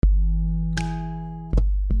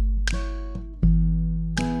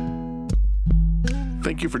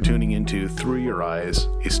Thank you for tuning into Through Your Eyes,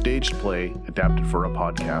 a staged play adapted for a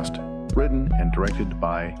podcast, written and directed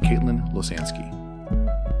by Caitlin Losansky.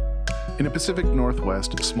 In a Pacific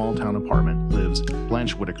Northwest small-town apartment lives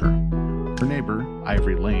Blanche Whitaker. Her neighbor,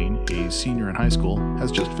 Ivory Lane, a senior in high school,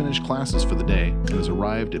 has just finished classes for the day and has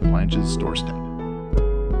arrived at Blanche's doorstep.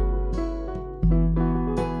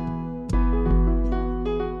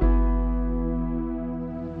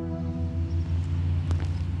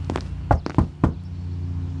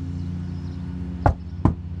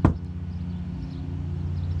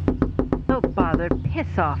 Oh, bother,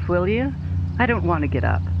 piss off, will you? I don't want to get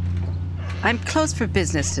up. I'm closed for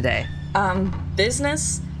business today.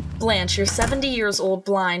 Business? Blanche, you're 70 years old,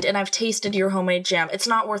 blind, and I've tasted your homemade jam. It's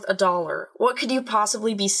not worth $1. What could you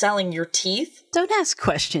possibly be selling, your teeth? Don't ask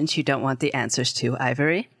questions you don't want the answers to,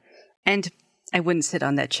 Ivory. And I wouldn't sit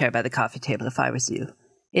on that chair by the coffee table if I was you.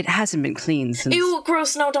 It hasn't been cleaned since... Ew,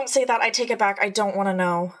 gross, no, don't say that. I take it back. I don't want to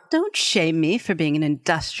know. Don't shame me for being an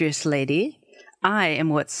industrious lady. I am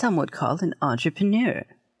what some would call an entrepreneur.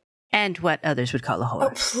 And what others would call a whore.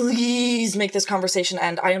 Oh, please make this conversation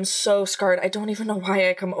end. I am so scarred. I don't even know why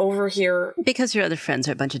I come over here. Because your other friends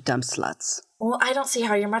are a bunch of dumb sluts. Well, I don't see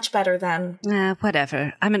how you're much better then.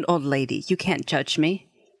 Whatever. I'm an old lady. You can't judge me.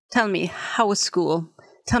 Tell me, how was school?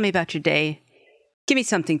 Tell me about your day. Give me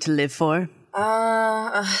something to live for.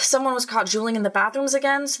 Someone was caught juuling in the bathrooms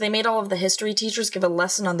again, so they made all of the history teachers give a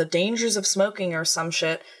lesson on the dangers of smoking or some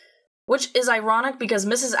shit. Which is ironic because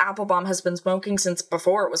Mrs. Applebaum has been smoking since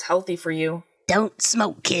before it was healthy for you. Don't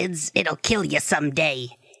smoke, kids. It'll kill you someday.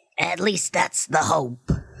 At least that's the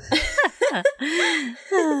hope.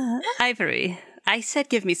 Ivory, I said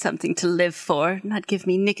give me something to live for, not give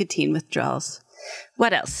me nicotine withdrawals.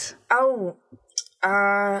 What else?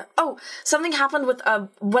 Something happened with,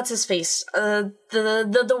 what's-his-face?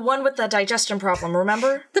 The one with the digestion problem,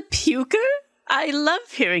 remember? The puker? I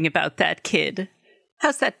love hearing about that kid.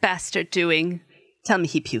 How's that bastard doing? Tell me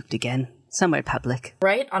he puked again. Somewhere public.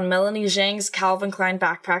 Right? On Melanie Zhang's Calvin Klein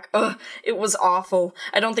backpack. Ugh, it was awful.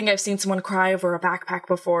 I don't think I've seen someone cry over a backpack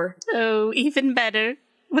before. Oh, even better.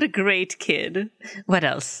 What a great kid. What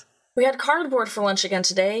else? We had cardboard for lunch again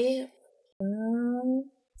today.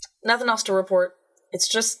 Nothing else to report.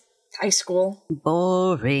 It's just high school.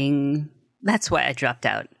 Boring. That's why I dropped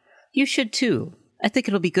out. You should too. I think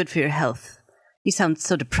it'll be good for your health. You sound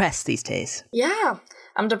so depressed these days. Yeah,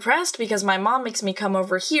 I'm depressed because my mom makes me come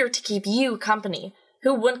over here to keep you company.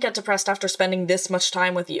 Who wouldn't get depressed after spending this much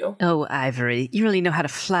time with you? Oh, Ivory, you really know how to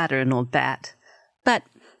flatter an old bat. But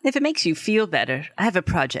if it makes you feel better, I have a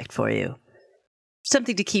project for you.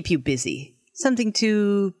 Something to keep you busy. Something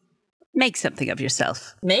to make something of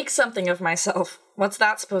yourself. Make something of myself? What's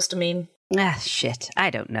that supposed to mean? Shit, I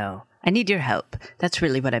don't know. I need your help. That's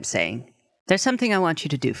really what I'm saying. There's something I want you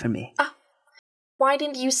to do for me. Why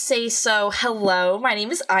didn't you say so? Hello, my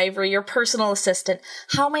name is Ivory, your personal assistant.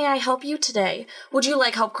 How may I help you today? Would you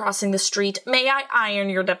like help crossing the street? May I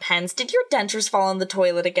iron your Depends? Did your dentures fall in the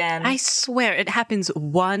toilet again? I swear it happens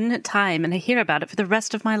one time and I hear about it for the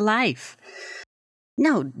rest of my life.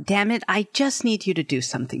 No, damn it, I just need you to do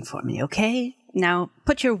something for me, okay? Now,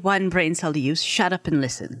 put your one brain cell to use, shut up and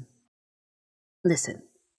listen. Listen,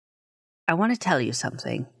 I want to tell you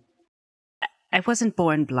something. I wasn't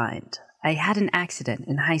born blind. I had an accident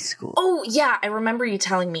in high school. Oh, yeah, I remember you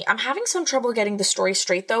telling me. I'm having some trouble getting the story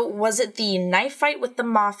straight, though. Was it the knife fight with the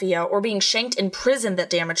mafia or being shanked in prison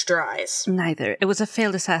that damaged your eyes? Neither. It was a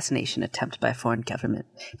failed assassination attempt by a foreign government.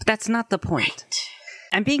 But that's not the point. Right.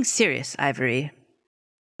 I'm being serious, Ivory.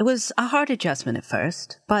 It was a hard adjustment at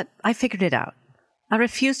first, but I figured it out. I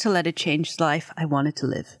refused to let it change the life I wanted to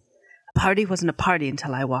live. A party wasn't a party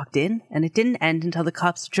until I walked in, and it didn't end until the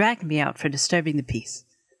cops dragged me out for disturbing the peace.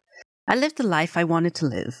 I lived the life I wanted to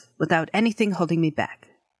live, without anything holding me back.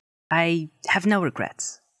 I have no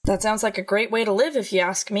regrets. That sounds like a great way to live, if you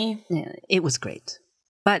ask me. Yeah, it was great.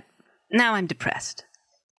 But now I'm depressed.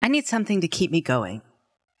 I need something to keep me going.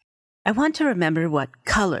 I want to remember what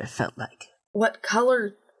color felt like. What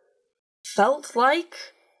color felt like?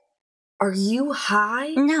 Are you high?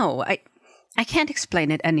 No, I can't explain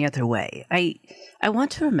it any other way. I want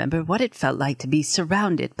to remember what it felt like to be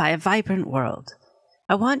surrounded by a vibrant world.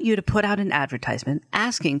 I want you to put out an advertisement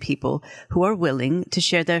asking people who are willing to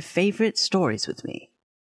share their favorite stories with me.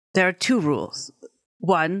 There are 2 rules.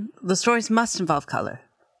 1, the stories must involve color.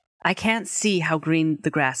 I can't see how green the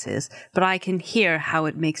grass is, but I can hear how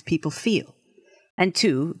it makes people feel. And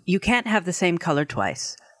 2, you can't have the same color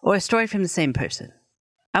twice, or a story from the same person.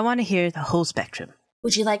 I want to hear the whole spectrum.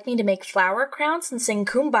 Would you like me to make flower crowns and sing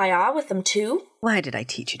Kumbaya with them too? Why did I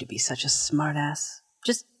teach you to be such a smartass?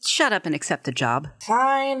 Just shut up and accept the job.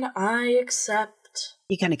 Fine, I accept. it.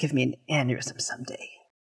 You're gonna give me an aneurysm someday.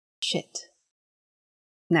 Shit.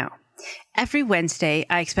 Now, every Wednesday,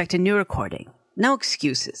 I expect a new recording. No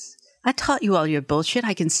excuses. I taught you all your bullshit.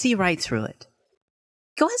 I can see right through it.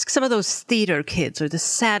 Go ask some of those theater kids or the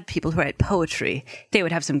sad people who write poetry. They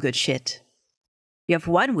would have some good shit. You have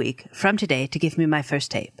 1 week from today to give me my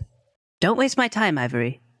first tape. Don't waste my time,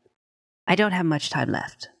 Ivory. I don't have much time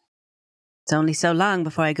left. It's only so long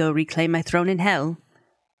before I go reclaim my throne in hell.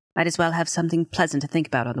 Might as well have something pleasant to think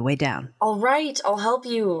about on the way down. All right, I'll help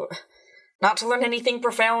you. Not to learn anything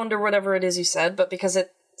profound or whatever it is you said, but because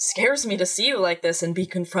it scares me to see you like this and be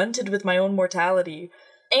confronted with my own mortality.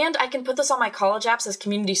 And I can put this on my college apps as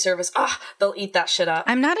community service. They'll eat that shit up.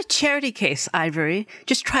 I'm not a charity case, Ivory.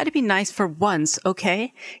 Just try to be nice for once,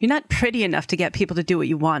 okay? You're not pretty enough to get people to do what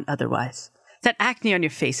you want otherwise. That acne on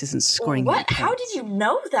your face isn't scoring What? How did you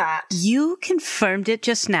know that? You confirmed it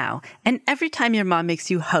just now. And every time your mom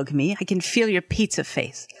makes you hug me, I can feel your pizza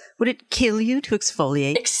face. Would it kill you to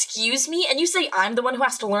exfoliate? Excuse me? And you say I'm the one who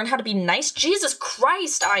has to learn how to be nice? Jesus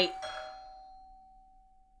Christ,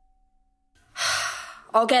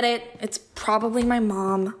 I'll get it. It's probably my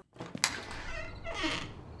mom.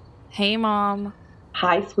 Hey, Mom.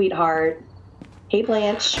 Hi, sweetheart. Hey,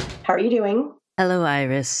 Blanche. How are you doing? Hello,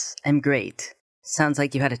 Iris. I'm great. Sounds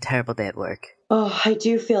like you had a terrible day at work. Oh, I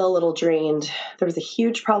do feel a little drained. There was a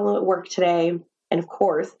huge problem at work today. And of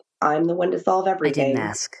course, I'm the one to solve everything. I didn't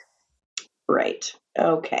ask. Right.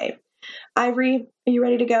 Okay. Ivory, are you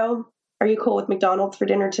ready to go? Are you cool with McDonald's for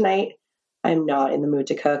dinner tonight? I'm not in the mood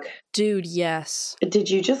to cook. Dude, yes. Did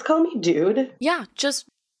you just call me dude? Yeah, just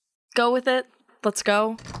go with it. Let's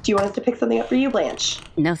go. Do you want us to pick something up for you, Blanche?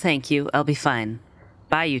 No, thank you. I'll be fine.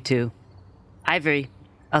 Bye, you two. Ivory,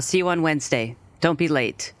 I'll see you on Wednesday. Don't be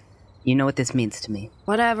late. You know what this means to me.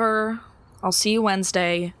 Whatever. I'll see you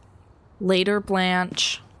Wednesday. Later,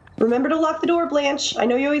 Blanche. Remember to lock the door, Blanche. I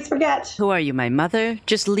know you always forget. Who are you, my mother?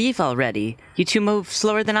 Just leave already. You two move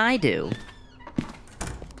slower than I do.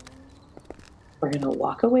 We're going to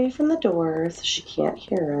walk away from the door so she can't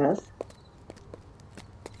hear us.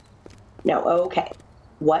 No, okay.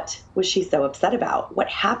 What was she so upset about? What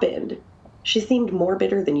happened? She seemed more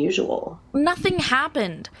bitter than usual. Nothing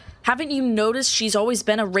happened. Haven't you noticed she's always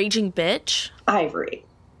been a raging bitch? Ivory,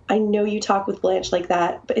 I know you talk with Blanche like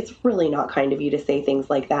that, but it's really not kind of you to say things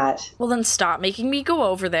like that. Well, then stop making me go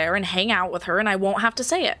over there and hang out with her and I won't have to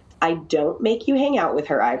say it. I don't make you hang out with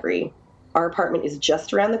her, Ivory. Our apartment is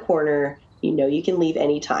just around the corner. You know you can leave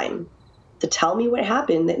anytime. So tell me what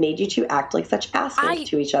happened that made you two act like such assholes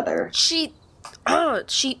to each other. She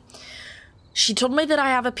told me that I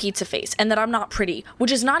have a pizza face and that I'm not pretty,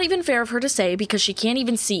 which is not even fair of her to say because she can't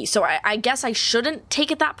even see. So I guess I shouldn't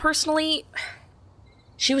take it that personally.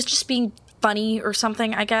 She was just being funny or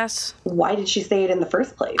something, I guess. Why did she say it in the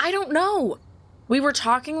first place? I don't know. We were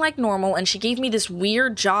talking like normal and she gave me this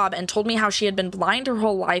weird job and told me how she had been blind her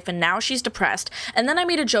whole life and now she's depressed. And then I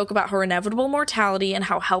made a joke about her inevitable mortality and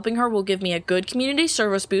how helping her will give me a good community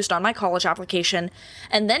service boost on my college application.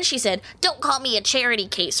 And then she said, "Don't call me a charity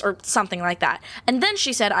case," or something like that. And then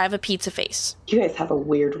she said, "I have a pizza face." You guys have a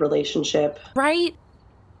weird relationship. Right?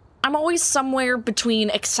 I'm always somewhere between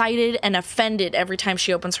excited and offended every time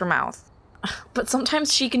she opens her mouth. But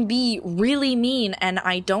sometimes she can be really mean, and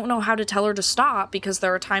I don't know how to tell her to stop because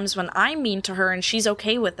there are times when I'm mean to her and she's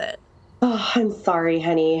okay with it. Oh, I'm sorry,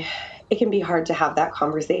 honey. It can be hard to have that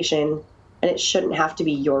conversation, and it shouldn't have to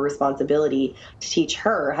be your responsibility to teach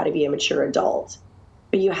her how to be a mature adult.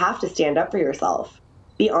 But you have to stand up for yourself.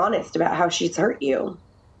 Be honest about how she's hurt you.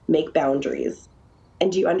 Make boundaries.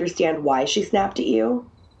 And do you understand why she snapped at you?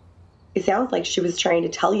 It sounds like she was trying to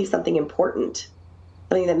tell you something important.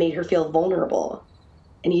 Something that made her feel vulnerable,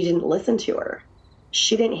 and you didn't listen to her.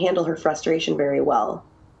 She didn't handle her frustration very well,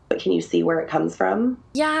 but can you see where it comes from?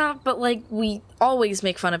 Yeah, but we always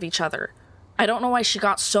make fun of each other. I don't know why she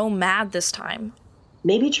got so mad this time.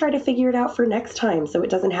 Maybe try to figure it out for next time so it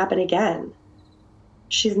doesn't happen again.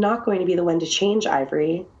 She's not going to be the one to change,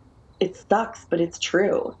 Ivory. It sucks, but it's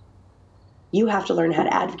true. You have to learn how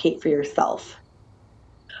to advocate for yourself.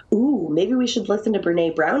 Ooh, maybe we should listen to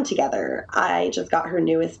Brené Brown together. I just got her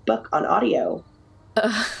newest book on audio.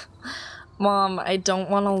 Mom, I don't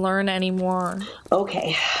want to learn anymore.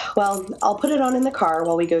 Okay, well, I'll put it on in the car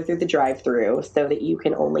while we go through the drive-thru so that you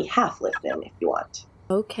can only half listen if you want.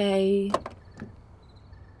 Okay.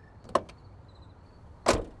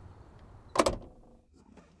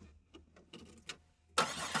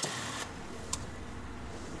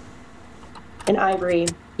 And Ivory,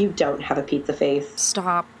 you don't have a pizza face.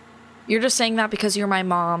 Stop. You're just saying that because you're my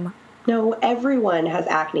mom. No, everyone has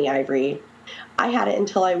acne, Ivory. I had it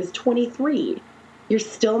until I was 23. You're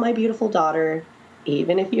still my beautiful daughter.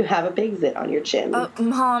 even if you have a big zit on your chin.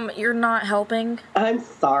 Mom, you're not helping. I'm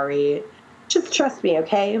sorry. Just trust me,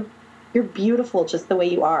 okay? You're beautiful just the way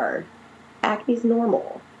you are. Acne's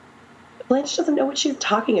normal. Blanche doesn't know what she's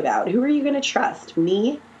talking about. Who are you going to trust,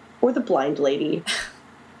 me or the blind lady?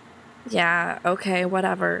 Yeah, okay,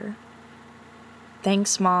 whatever.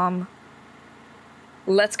 Thanks, Mom.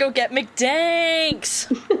 Let's go get McDanks!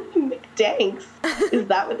 McDanks? Is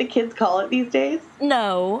that what the kids call it these days?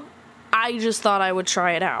 No, I just thought I would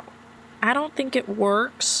try it out. I don't think it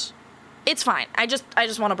works. It's fine. I just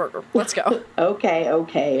want a burger. Let's go.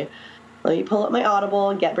 Okay. Let me pull up my Audible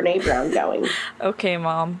and get Brene Brown going. Okay,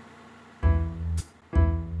 Mom.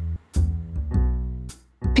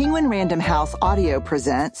 Penguin Random House Audio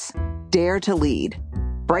presents Dare to Lead.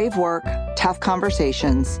 Brave work, tough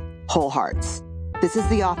conversations, whole hearts. This is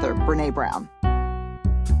the author, Brene Brown.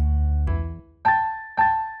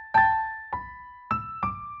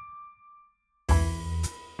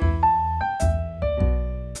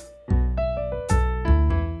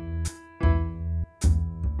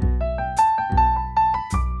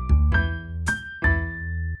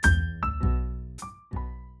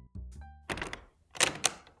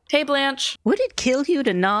 Hey, Blanche. Would it kill you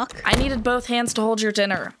to knock? I needed both hands to hold your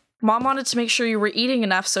dinner. Mom wanted to make sure you were eating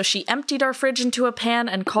enough, so she emptied our fridge into a pan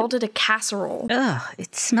and called it a casserole. Ugh,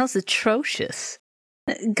 it smells atrocious.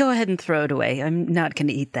 Go ahead and throw it away. I'm not going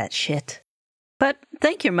to eat that shit. But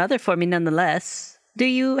thank your mother for me nonetheless. Do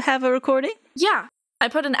you have a recording? Yeah. I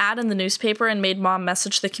put an ad in the newspaper and made Mom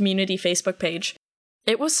message the community Facebook page.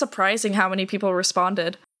 It was surprising how many people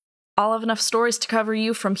responded. I'll have enough stories to cover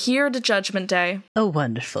you from here to Judgment Day. Oh,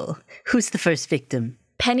 wonderful. Who's the first victim?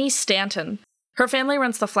 Penny Stanton. Her family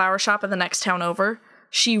runs the flower shop in the next town over.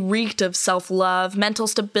 She reeked of self-love, mental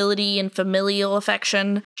stability, and familial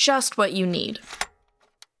affection. Just what you need.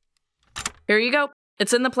 Here you go.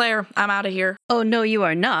 It's in the player. I'm out of here. Oh, no, you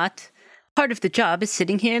are not. Part of the job is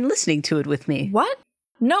sitting here and listening to it with me. What?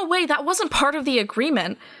 No way, that wasn't part of the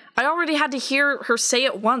agreement. I already had to hear her say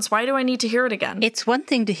it once. Why do I need to hear it again? It's one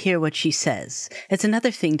thing to hear what she says. It's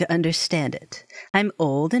another thing to understand it. I'm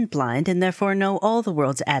old and blind and therefore know all the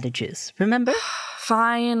world's adages. Remember?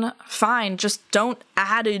 Fine. Just don't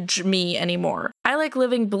adage me anymore. I like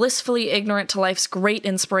living blissfully ignorant to life's great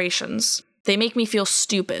inspirations. They make me feel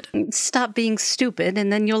stupid. Stop being stupid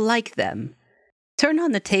and then you'll like them. Turn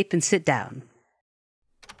on the tape and sit down.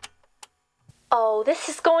 Oh, this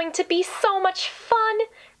is going to be so much fun!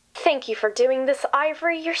 Thank you for doing this,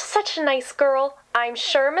 Ivory. You're such a nice girl. I'm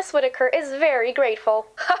sure Miss Whitaker is very grateful.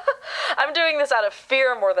 I'm doing this out of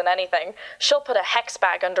fear more than anything. She'll put a hex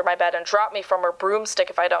bag under my bed and drop me from her broomstick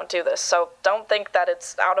if I don't do this, so don't think that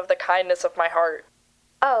it's out of the kindness of my heart.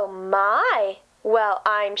 Oh my! Well,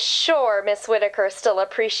 I'm sure Miss Whitaker still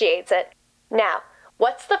appreciates it. Now,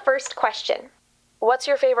 what's the first question? What's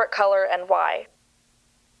your favorite color and why?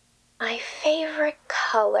 My favorite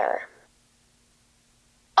color...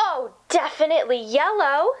 Oh, definitely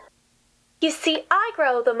yellow! You see, I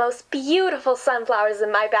grow the most beautiful sunflowers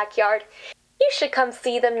in my backyard. You should come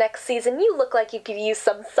see them next season. You look like you could use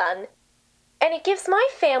some sun. And it gives my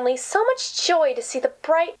family so much joy to see the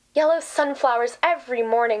bright yellow sunflowers every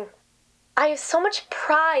morning. I have so much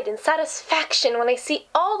pride and satisfaction when I see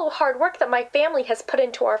all the hard work that my family has put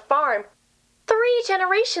into our farm. 3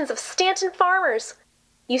 generations of Stanton farmers.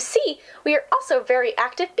 You see, we are also very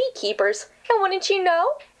active beekeepers, and wouldn't you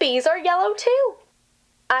know, bees are yellow too.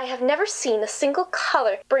 I have never seen a single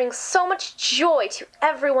color bring so much joy to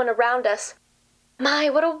everyone around us. My,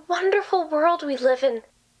 what a wonderful world we live in.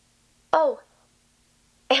 Oh,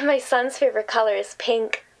 and my son's favorite color is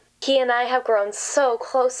pink. He and I have grown so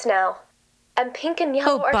close now. And pink and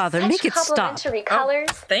yellow are such complementary colors.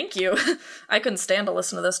 Oh, thank you. I couldn't stand to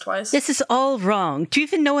listen to this twice. This is all wrong. Do you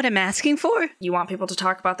even know what I'm asking for? You want people to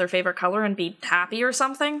talk about their favorite color and be happy or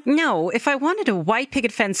something? No, if I wanted a white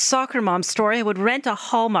picket fence soccer mom story, I would rent a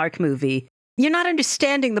Hallmark movie. You're not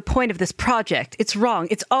understanding the point of this project. It's wrong.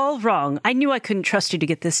 It's all wrong. I knew I couldn't trust you to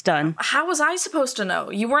get this done. How was I supposed to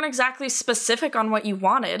know? You weren't exactly specific on what you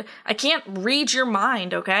wanted. I can't read your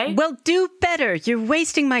mind, okay? Well, do better. You're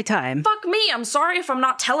wasting my time. Fuck me. I'm sorry if I'm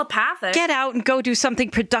not telepathic. Get out and go do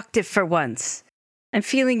something productive for once. I'm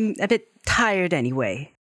feeling a bit tired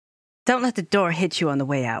anyway. Don't let the door hit you on the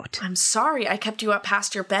way out. I'm sorry I kept you up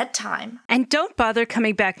past your bedtime. And don't bother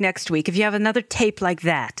coming back next week if you have another tape like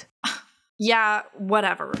that. Yeah,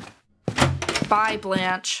 whatever. Bye,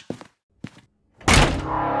 Blanche.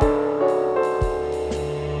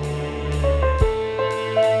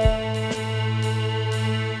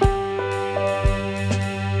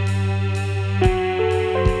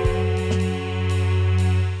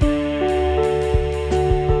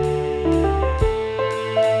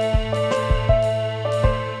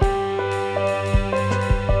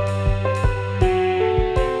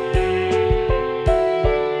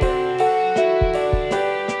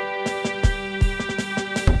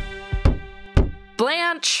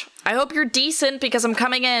 hope you're decent because I'm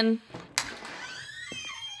coming in.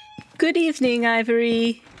 Good evening,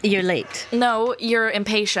 Ivory. You're late. No, you're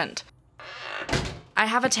impatient. I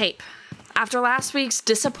have a tape. After last week's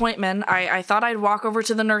disappointment, I thought I'd walk over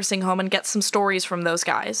to the nursing home and get some stories from those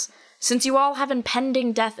guys. Since you all have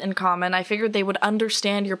impending death in common, I figured they would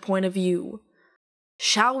understand your point of view.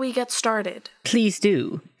 Shall we get started? Please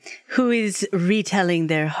do. Who is retelling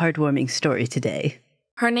their heartwarming story today?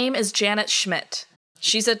 Her name is Janet Schmidt.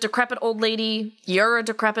 She's a decrepit old lady. You're a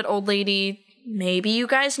decrepit old lady. Maybe you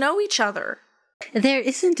guys know each other. There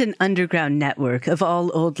isn't an underground network of all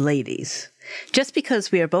old ladies. Just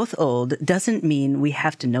because we are both old doesn't mean we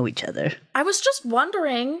have to know each other. I was just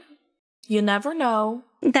wondering. You never know.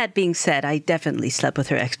 That being said, I definitely slept with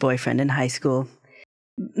her ex-boyfriend in high school.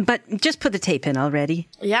 But just put the tape in already.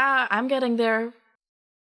 Yeah, I'm getting there.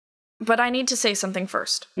 But I need to say something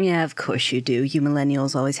first. Yeah, of course you do. You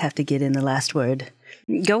millennials always have to get in the last word.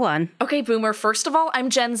 Go on. Okay, Boomer, first of all, I'm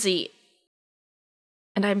Gen Z.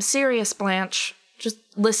 And I'm serious, Blanche. Just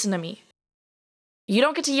listen to me. You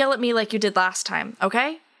don't get to yell at me like you did last time,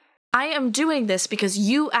 okay? I am doing this because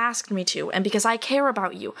you asked me to, and because I care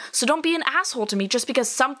about you. So don't be an asshole to me just because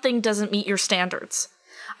something doesn't meet your standards.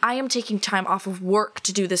 I am taking time off of work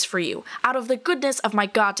to do this for you, out of the goodness of my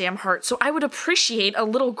goddamn heart, so I would appreciate a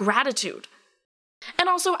little gratitude. And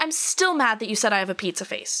also, I'm still mad that you said I have a pizza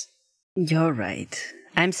face. You're right.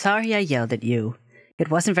 I'm sorry I yelled at you. It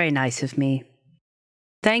wasn't very nice of me.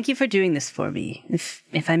 Thank you for doing this for me.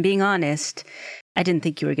 If I'm being honest, I didn't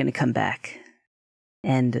think you were going to come back.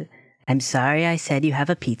 And I'm sorry I said you have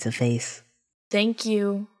a pizza face. Thank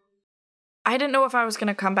you. I didn't know if I was going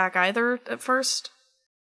to come back either at first,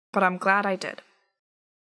 but I'm glad I did.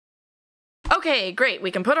 Okay, great.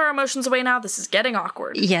 We can put our emotions away now. This is getting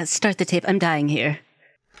awkward. Yes, start the tape. I'm dying here.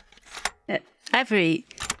 Ivory,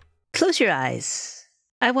 close your eyes.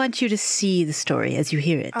 I want you to see the story as you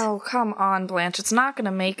hear it. Oh, come on, Blanche. It's not going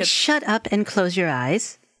to make it. Shut up and close your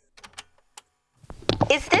eyes.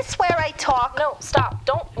 Is this where I talk? No, stop.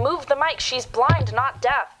 Don't move the mic. She's blind, not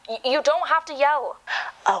deaf. You don't have to yell.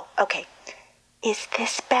 Oh, okay. Is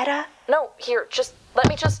this better? No, here, let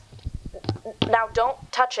me Now, don't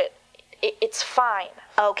touch it. It's fine.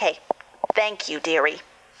 Okay. Thank you, dearie.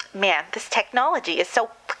 Man, this technology is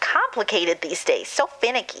so complicated these days, so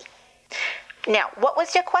finicky. Now, what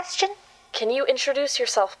was your question? Can you introduce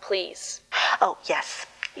yourself, please? Oh, yes.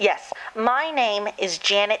 Yes. My name is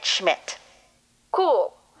Janet Schmidt.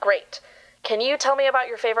 Cool. Great. Can you tell me about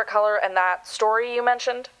your favorite color and that story you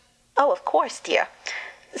mentioned? Oh, of course, dear.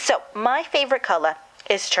 So, my favorite color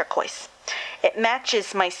is turquoise. It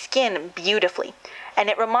matches my skin beautifully, and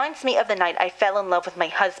it reminds me of the night I fell in love with my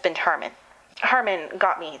husband, Herman. Herman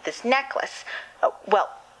got me this necklace.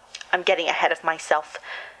 I'm getting ahead of myself.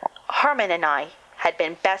 Herman and I had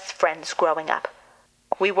been best friends growing up.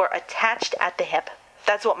 We were attached at the hip.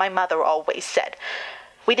 That's what my mother always said.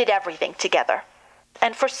 We did everything together.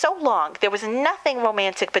 And for so long, there was nothing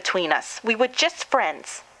romantic between us. We were just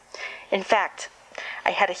friends. In fact,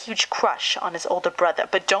 I had a huge crush on his older brother,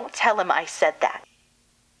 but don't tell him I said that.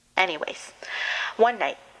 Anyways, one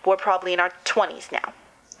night, we're probably in our 20s now.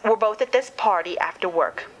 We're both at this party after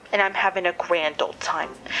work, and I'm having a grand old time.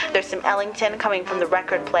 There's some Ellington coming from the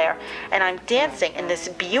record player, and I'm dancing in this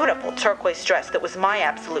beautiful turquoise dress that was my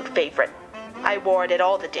absolute favorite. I wore it at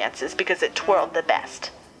all the dances because it twirled the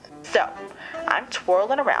best. So, I'm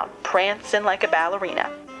twirling around, prancing like a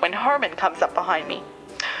ballerina, when Herman comes up behind me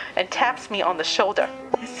and taps me on the shoulder.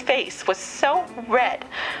 His face was so red,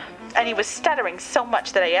 and he was stuttering so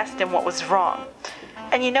much that I asked him what was wrong.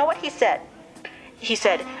 And you know what he said? He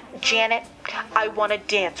said, "Janet, I want to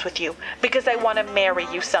dance with you because I want to marry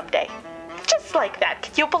you someday." Just like that.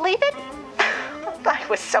 Can you believe it? I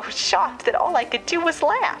was so shocked that all I could do was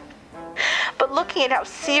laugh. But looking at how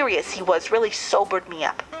serious he was really sobered me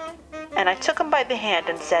up. And I took him by the hand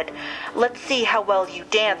and said, "Let's see how well you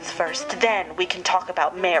dance first, then we can talk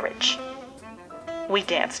about marriage." We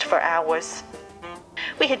danced for hours.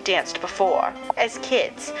 We had danced before, as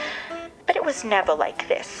kids, but it was never like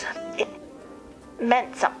this. It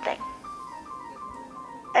meant something.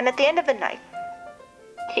 And at the end of the night,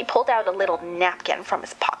 he pulled out a little napkin from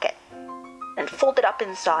his pocket, and folded up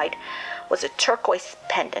inside was a turquoise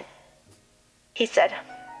pendant. He said,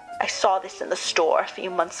 "I saw this in the store a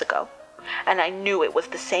few months ago, and I knew it was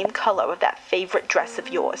the same color of that favorite dress of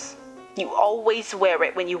yours. You always wear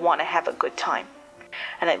it when you want to have a good time.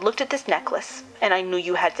 And I looked at this necklace, and I knew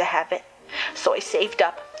you had to have it, so I saved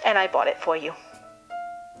up, and I bought it for you."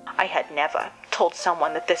 I had never told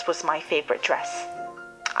someone that this was my favorite dress.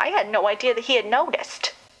 I had no idea that he had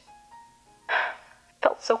noticed.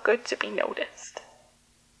 Felt so good to be noticed.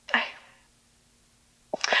 I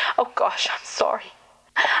Oh gosh, I'm sorry.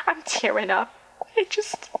 I'm tearing up. It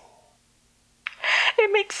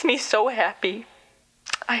makes me so happy.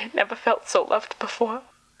 I had never felt so loved before.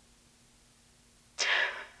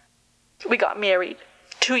 We got married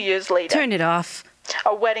 2 years later. Turn it off.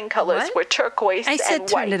 Our wedding colors were turquoise and white. I said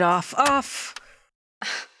turn it off. Off.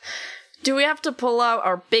 Do we have to pull out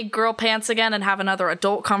our big girl pants again and have another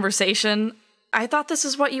adult conversation? I thought this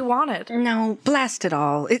is what you wanted. No, blast it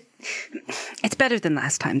all. It's better than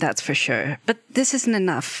last time, that's for sure. But this isn't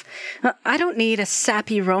enough. I don't need a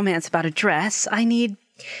sappy romance about a dress. I need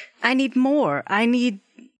more. I need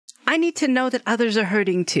to know that others are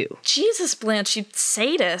hurting too. Jesus, Blanche, you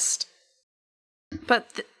sadist.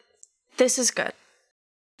 But this is good.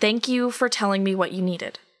 Thank you for telling me what you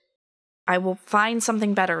needed. I will find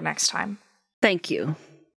something better next time. Thank you.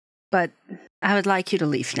 But I would like you to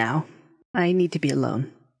leave now. I need to be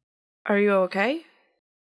alone. Are you okay?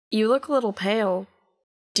 You look a little pale.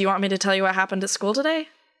 Do you want me to tell you what happened at school today?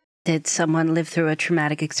 Did someone live through a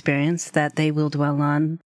traumatic experience that they will dwell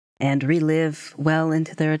on and relive well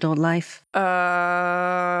into their adult life?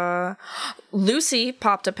 Lucy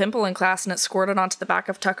popped a pimple in class and it squirted onto the back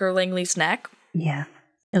of Tucker Langley's neck. Yeah,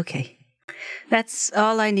 okay. That's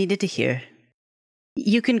all I needed to hear.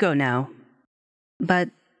 You can go now, but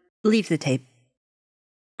leave the tape.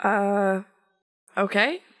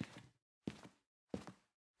 Okay.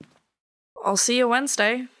 I'll see you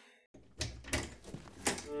Wednesday.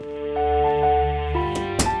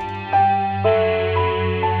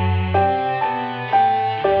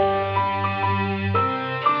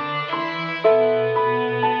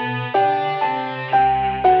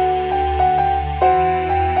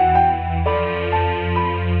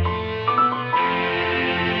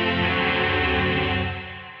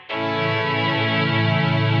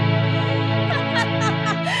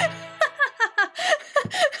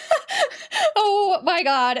 My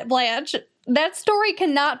God, Blanche, that story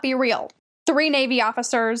cannot be real. 3 Navy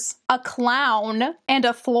officers, a clown, and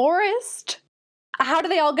a florist? How do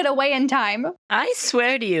they all get away in time? I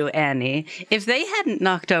swear to you, Annie, if they hadn't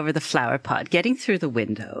knocked over the flower pot getting through the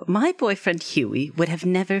window, my boyfriend Huey would have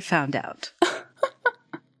never found out.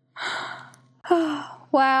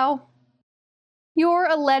 Wow. You're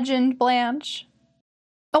a legend, Blanche.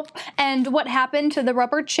 Oh, and what happened to the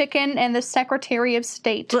rubber chicken and the Secretary of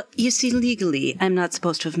State? Well, you see, legally, I'm not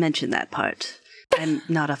supposed to have mentioned that part. I'm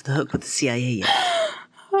not off the hook with the CIA yet.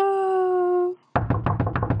 Oh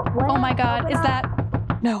my God, is that...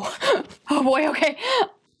 No. Oh boy, okay.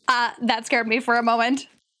 That scared me for a moment.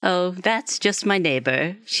 Oh, that's just my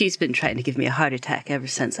neighbor. She's been trying to give me a heart attack ever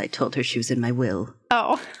since I told her she was in my will.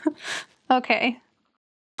 Oh, okay.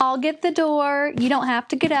 I'll get the door. You don't have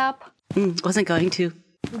to get up. Wasn't going to.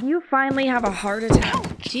 Did you finally have a heart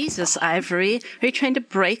attack? Jesus, Ivory. Are you trying to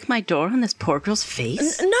break my door on this poor girl's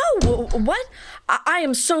face? No! What? I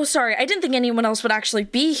am so sorry. I didn't think anyone else would actually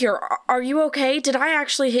be here. Are you okay? Did I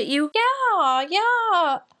actually hit you?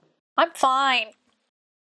 Yeah. I'm fine.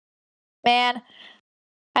 Man,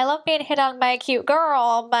 I love being hit on by a cute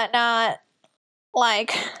girl, but not,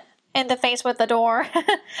 like, in the face with the door.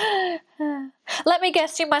 Let me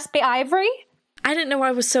guess, you must be Ivory? I didn't know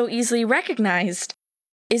I was so easily recognized.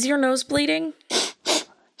 Is your nose bleeding?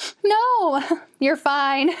 No, you're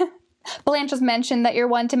fine. Blanche has mentioned that you're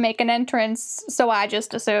one to make an entrance, so I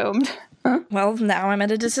just assumed. Well, now I'm at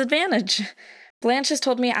a disadvantage. Blanche has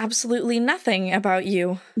told me absolutely nothing about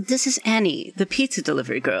you. This is Annie, the pizza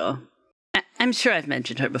delivery girl. I'm sure I've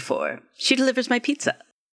mentioned her before. She delivers my pizza.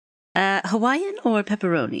 Hawaiian or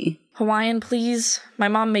pepperoni? Hawaiian, please. My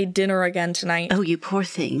mom made dinner again tonight. Oh, you poor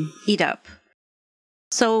thing. Eat up.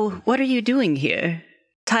 So, what are you doing here?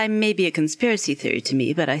 Time may be a conspiracy theory to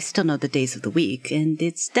me, but I still know the days of the week, and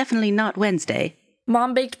it's definitely not Wednesday.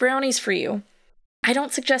 Mom baked brownies for you. I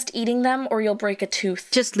don't suggest eating them or you'll break a tooth.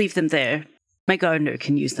 Just leave them there. My gardener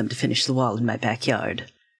can use them to finish the wall in my backyard.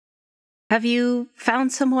 Have you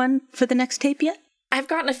found someone for the next tape yet? I've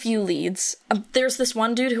gotten a few leads. There's this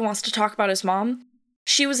one dude who wants to talk about his mom.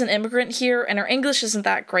 She was an immigrant here, and her English isn't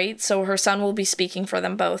that great, so her son will be speaking for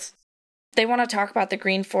them both. They want to talk about the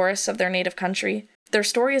green forests of their native country. Their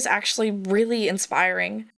story is actually really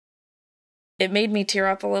inspiring. It made me tear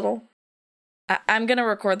up a little. I'm gonna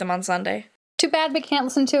record them on Sunday. Too bad we can't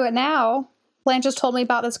listen to it now. Blanche just told me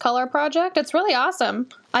about this color project. It's really awesome.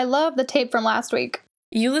 I love the tape from last week.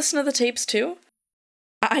 You listen to the tapes too?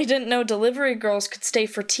 I didn't know delivery girls could stay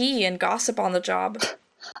for tea and gossip on the job.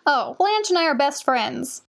 Oh, Blanche and I are best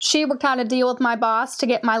friends. She worked out a deal with my boss to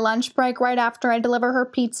get my lunch break right after I deliver her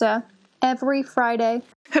pizza. Every Friday.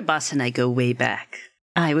 Her boss and I go way back.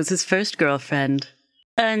 I was his first girlfriend.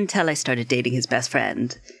 Until I started dating his best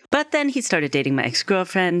friend. But then he started dating my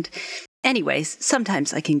ex-girlfriend. Anyways,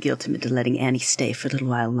 sometimes I can guilt him into letting Annie stay for a little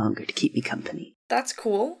while longer to keep me company. That's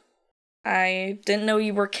cool. I didn't know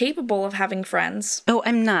you were capable of having friends. Oh,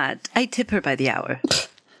 I'm not. I tip her by the hour.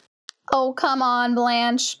 Oh, come on,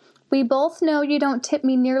 Blanche. We both know you don't tip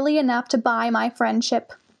me nearly enough to buy my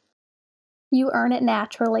friendship. You earn it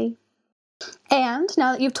naturally. And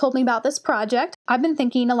now that you've told me about this project, I've been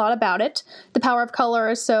thinking a lot about it. The power of color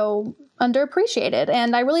is so underappreciated,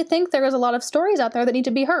 and I really think there is a lot of stories out there that need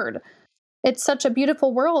to be heard. It's such a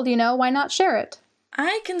beautiful world, why not share it?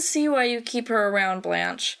 I can see why you keep her around,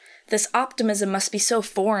 Blanche. This optimism must be so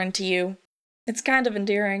foreign to you. It's kind of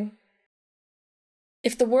endearing.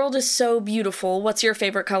 If the world is so beautiful, what's your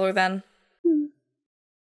favorite color then?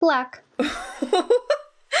 Black.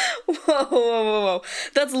 Whoa.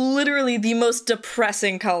 That's literally the most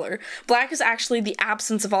depressing color. Black is actually the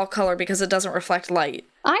absence of all color because it doesn't reflect light.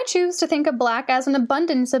 I choose to think of black as an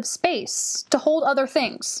abundance of space to hold other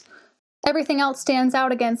things. Everything else stands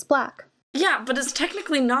out against black. Yeah, but it's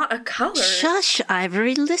technically not a color. Shush,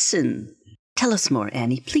 Ivory, listen. Tell us more,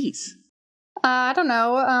 Annie, please. I don't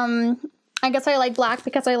know. I guess I like black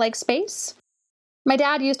because I like space. My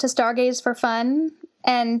dad used to stargaze for fun,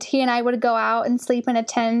 and he and I would go out and sleep in a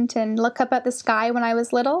tent and look up at the sky when I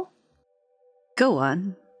was little. Go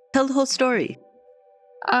on. Tell the whole story.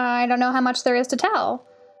 I don't know how much there is to tell.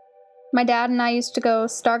 My dad and I used to go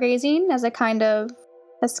stargazing as a kind of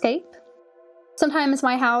escape. Sometimes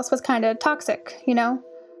my house was kind of toxic, I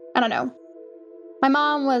don't know. My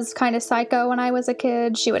mom was kind of psycho when I was a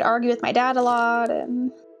kid. She would argue with my dad a lot,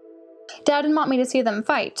 and Dad didn't want me to see them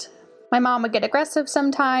fight. My mom would get aggressive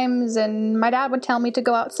sometimes, and my dad would tell me to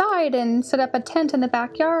go outside and set up a tent in the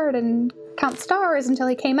backyard and count stars until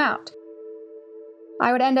he came out.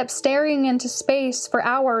 I would end up staring into space for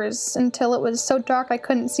hours until it was so dark I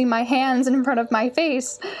couldn't see my hands in front of my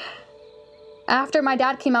face. After my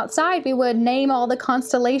dad came outside, we would name all the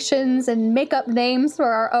constellations and make up names for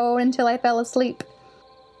our own until I fell asleep.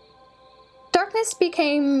 Darkness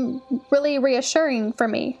became really reassuring for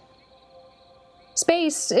me.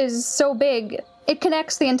 Space is so big, it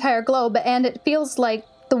connects the entire globe, and it feels like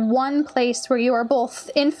the one place where you are both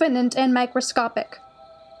infinite and microscopic.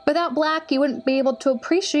 Without black, you wouldn't be able to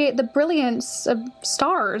appreciate the brilliance of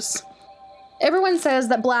stars. Everyone says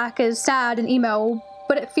that black is sad and emo,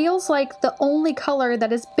 but it feels like the only color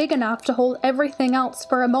that is big enough to hold everything else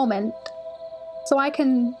for a moment. So I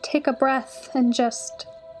can take a breath and just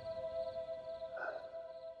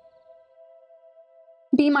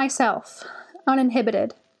be myself,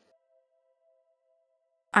 uninhibited.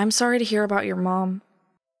 I'm sorry to hear about your mom.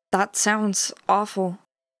 That sounds awful.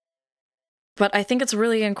 But I think it's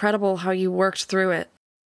really incredible how you worked through it.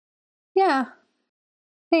 Yeah.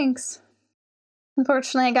 Thanks.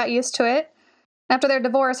 Unfortunately, I got used to it. After their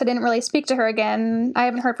divorce, I didn't really speak to her again. I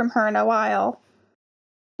haven't heard from her in a while.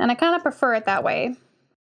 And I kind of prefer it that way.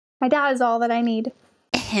 My dad is all that I need.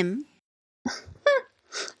 Him?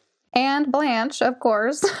 And Blanche, of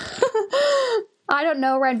course. I don't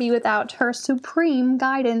know where I'd be without her supreme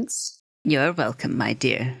guidance. You're welcome, my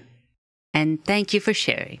dear. And thank you for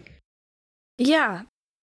sharing. Yeah.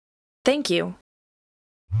 Thank you.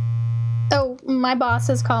 Oh, my boss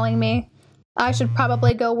is calling me. I should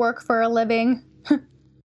probably go work for a living.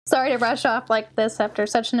 Sorry to rush off like this after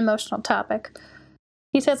such an emotional topic.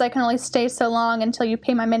 He says I can only stay so long until you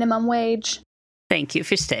pay my minimum wage. Thank you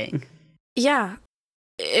for staying. Yeah.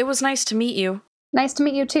 It was nice to meet you. Nice to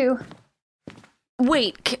meet you too.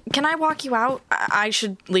 Wait, can I walk you out? I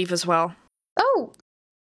should leave as well. Oh,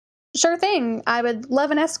 sure thing. I would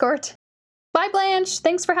love an escort. Bye, Blanche.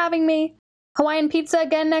 Thanks for having me. Hawaiian pizza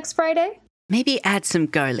again next Friday? Maybe add some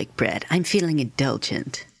garlic bread. I'm feeling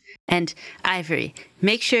indulgent. And, Ivory,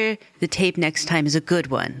 make sure the tape next time is a good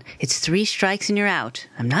one. It's 3 strikes and you're out.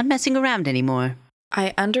 I'm not messing around anymore.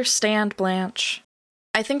 I understand, Blanche.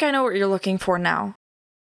 I think I know what you're looking for now.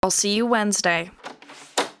 I'll see you Wednesday.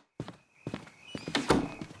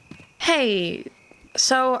 Hey,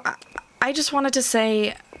 so I just wanted to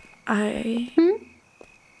say I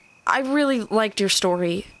really liked your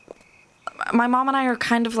story. My mom and I are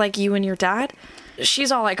kind of like you and your dad.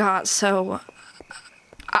 She's all I got, so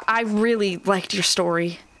I really liked your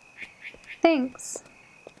story. Thanks.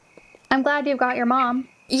 I'm glad you've got your mom.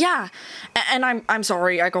 Yeah, and I'm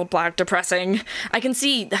sorry I called black depressing. I can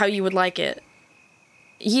see how you would like it.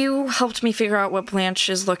 You helped me figure out what Blanche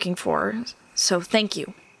is looking for, so thank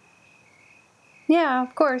you. Yeah,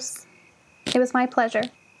 of course. It was my pleasure.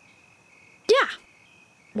 Yeah.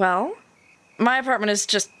 Well, my apartment is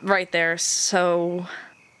just right there, so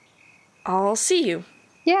I'll see you.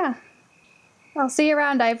 Yeah. I'll see you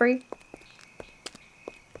around, Ivory.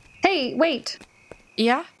 Hey, wait.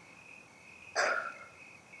 Yeah?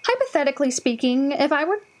 Hypothetically speaking, if I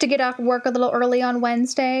were to get off work a little early on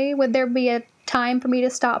Wednesday, would there be a time for me to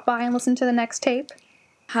stop by and listen to the next tape?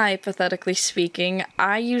 Hypothetically speaking,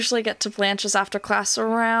 I usually get to Blanche's after class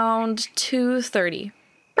around 2:30.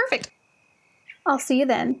 Perfect. I'll see you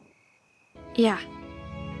then. Yeah.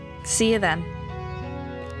 See you then.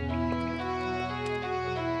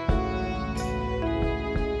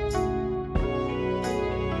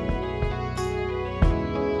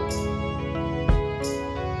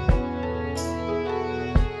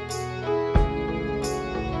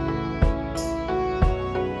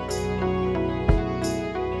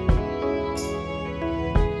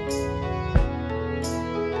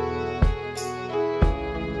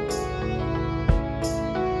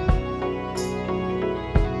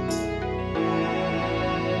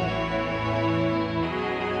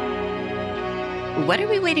 What are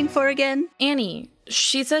we waiting for again? Annie,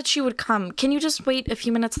 she said she would come. Can you just wait a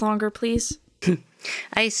few minutes longer, please?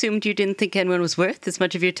 I assumed you didn't think anyone was worth as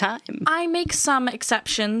much of your time. I make some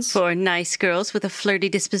exceptions. For nice girls with a flirty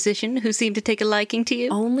disposition who seem to take a liking to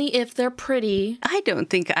you? Only if they're pretty. I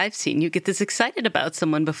don't think I've seen you get this excited about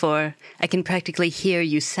someone before. I can practically hear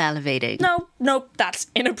you salivating. Nope, that's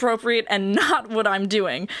inappropriate and not what I'm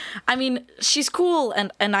doing. I mean, she's cool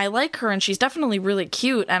and I like her and she's definitely really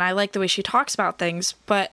cute and I like the way she talks about things,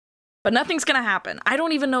 but nothing's gonna happen. I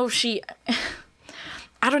don't even know if she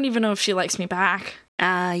likes me back.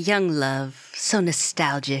 Ah, young love. So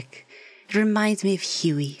nostalgic. It reminds me of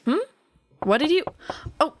Huey. What did you...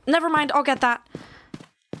 Oh, never mind. I'll get that.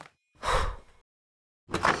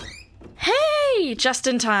 Hey! Just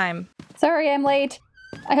in time. Sorry I'm late.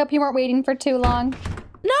 I hope you weren't waiting for too long.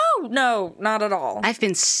 No, not at all. I've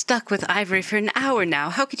been stuck with Ivory for an hour now.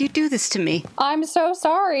 How could you do this to me? I'm so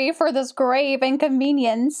sorry for this grave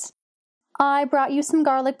inconvenience. I brought you some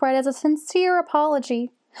garlic bread as a sincere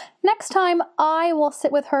apology. Next time, I will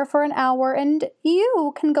sit with her for an hour and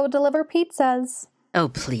you can go deliver pizzas. Oh,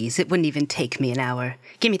 please, it wouldn't even take me an hour.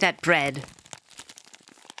 Give me that bread.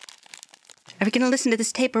 Are we going to listen to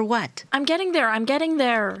this tape or what? I'm getting there.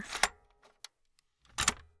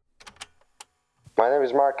 My name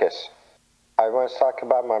is Marcus. I want to talk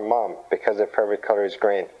about my mom because her favorite color is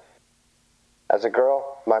green. As a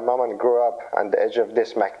girl, my mom grew up on the edge of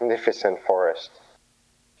this magnificent forest.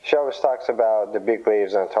 She always talks about the big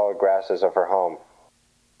leaves and tall grasses of her home.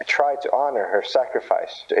 I try to honor her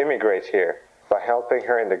sacrifice to immigrate here by helping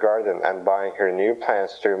her in the garden and buying her new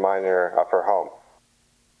plants to remind her of her home.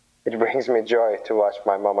 It brings me joy to watch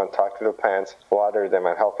my mom talk to the plants, water them,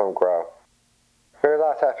 and help them grow. We're a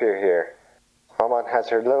lot happier here. Mama has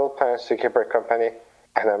her little plants to keep her company,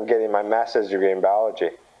 and I'm getting my master's degree in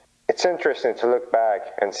biology. It's interesting to look back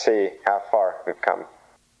and see how far we've come.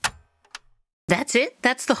 That's it?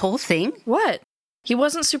 That's the whole thing? What? He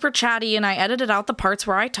wasn't super chatty, and I edited out the parts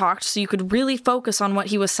where I talked so you could really focus on what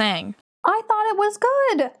he was saying. I thought it was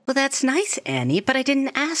good. Well, that's nice, Annie, but I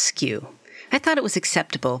didn't ask you. I thought it was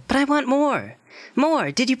acceptable, but I want more. More.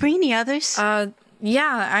 Did you bring any others?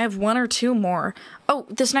 Yeah, I have one or two more. Oh,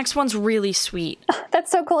 this next one's really sweet.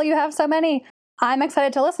 That's so cool you have so many. I'm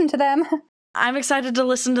excited to listen to them. I'm excited to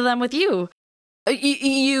listen to them with you.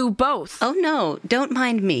 You both. Oh, no. Don't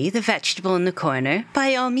mind me, the vegetable in the corner.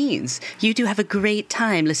 By all means. You do have a great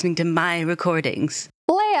time listening to my recordings.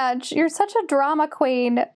 Blanche, you're such a drama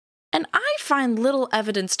queen. And I find little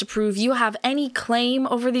evidence to prove you have any claim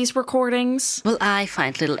over these recordings. Well, I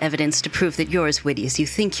find little evidence to prove that you're as witty as you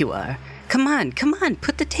think you are. Come on,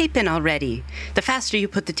 put the tape in already. The faster you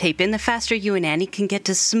put the tape in, the faster you and Annie can get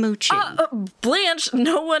to smooching. Blanche,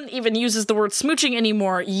 no one even uses the word smooching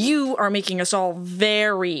anymore. You are making us all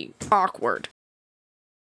very awkward.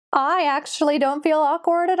 I actually don't feel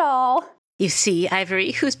awkward at all. You see,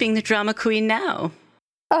 Ivory, who's being the drama queen now?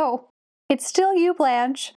 Oh, it's still you,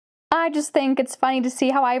 Blanche. I just think it's funny to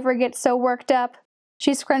see how Ivory gets so worked up.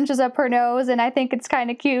 She scrunches up her nose, and I think it's kind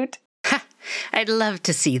of cute. Ha! I'd love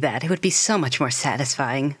to see that. It would be so much more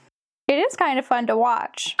satisfying. It is kind of fun to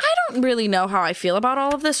watch. I don't really know how I feel about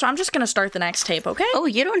all of this, so I'm just going to start the next tape, okay? Oh,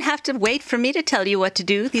 you don't have to wait for me to tell you what to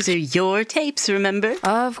do. These are your tapes, remember?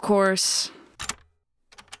 Of course.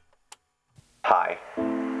 Hi.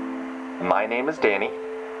 My name is Danny.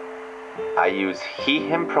 I use he,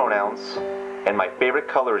 him pronouns, and my favorite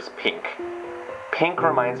color is pink. Pink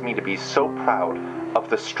reminds me to be so proud of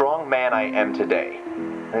the strong man I am today.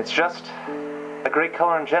 And it's just a great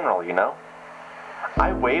color in general, you know?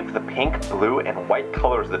 I wave the pink, blue, and white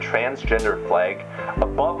colors of the transgender flag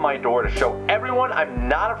above my door to show everyone I'm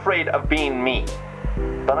not afraid of being me.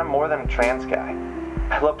 But I'm more than a trans guy.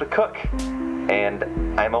 I love to cook, and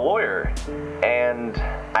I'm a lawyer, and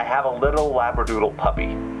I have a little Labradoodle puppy.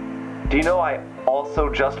 Do you know I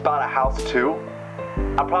also just bought a house too?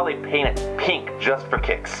 I'll probably paint it pink just for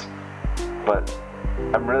kicks, but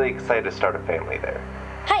I'm really excited to start a family there.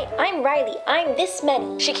 Hi, I'm Riley. I'm this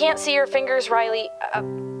many. She can't see your fingers, Riley.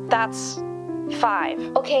 That's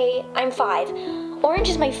 5. Okay, I'm 5. Orange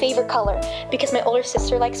is my favorite color because my older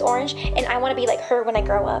sister likes orange and I want to be like her when I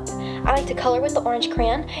grow up. I like to color with the orange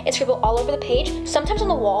crayon and scribble all over the page, sometimes on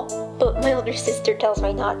the wall, but my older sister tells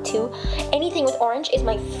me not to. Anything with orange is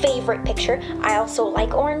my favorite picture. I also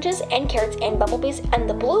like oranges and carrots and bumblebees and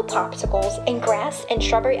the blue popsicles and grass and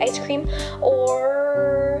strawberry ice cream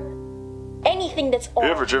or anything that's orange.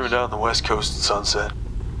 You ever driven down the West Coast at sunset?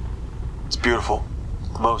 It's beautiful.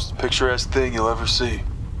 The most picturesque thing you'll ever see.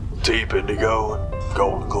 Deep indigo and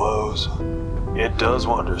golden glows. It does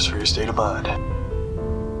wonders for your state of mind.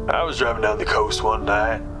 I was driving down the coast one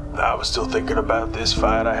night. I was still thinking about this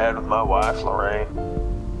fight I had with my wife, Lorraine.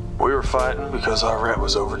 We were fighting because our rent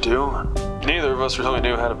was overdue, and neither of us really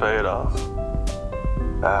knew how to pay it off.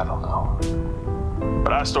 I don't know.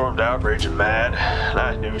 But I stormed out raging mad, and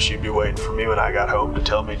I knew she'd be waiting for me when I got home to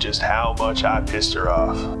tell me just how much I pissed her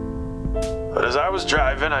off. But as I was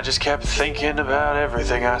driving, I just kept thinking about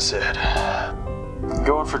everything I said.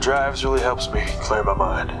 Going for drives really helps me clear my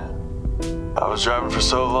mind. I was driving for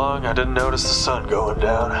so long, I didn't notice the sun going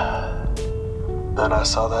down. Then I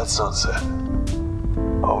saw that sunset.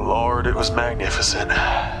 Oh Lord, it was magnificent.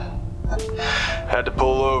 Had to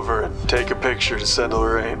pull over and take a picture to send to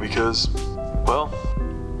Lorraine because, well,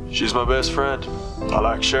 she's my best friend. I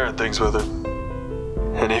like sharing things with her.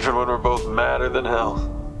 And even when we're both madder than hell,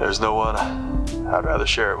 there's no one I'd rather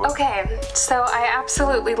share it with. Okay, so I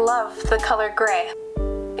absolutely love the color gray.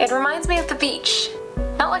 It reminds me of the beach.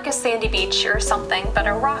 Not like a sandy beach or something, but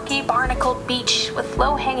a rocky, barnacled beach with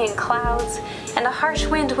low-hanging clouds and a harsh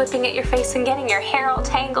wind whipping at your face and getting your hair all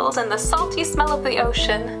tangled and the salty smell of the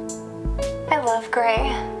ocean. I love gray.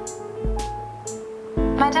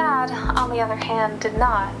 My dad, on the other hand, did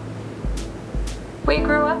not. We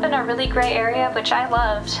grew up in a really gray area, which I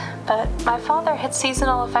loved, but my father had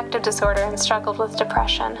seasonal affective disorder and struggled with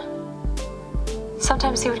depression.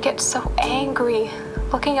 Sometimes he would get so angry,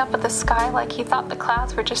 looking up at the sky like he thought the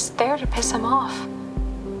clouds were just there to piss him off.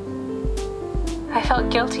 I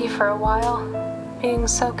felt guilty for a while, being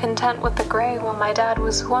so content with the gray while my dad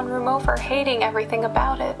was one room over hating everything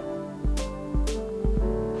about it.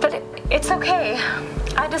 But it's okay.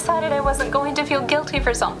 I decided I wasn't going to feel guilty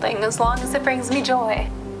for something as long as it brings me joy.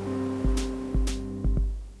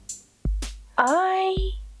 I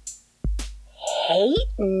hate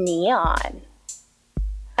neon.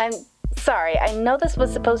 I'm sorry, I know this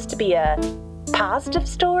was supposed to be a positive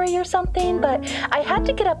story or something, but I had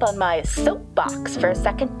to get up on my soapbox for a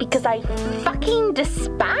second because I fucking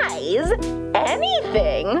despise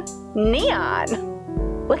anything neon.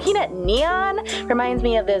 Looking at neon reminds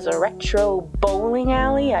me of this retro bowling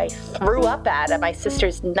alley I threw up at my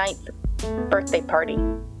sister's 9th birthday party.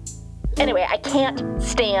 Anyway, I can't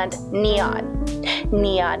stand neon.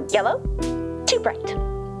 Neon yellow, too bright.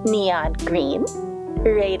 Neon green,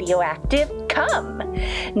 radioactive, come.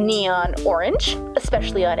 Neon orange,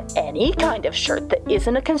 especially on any kind of shirt that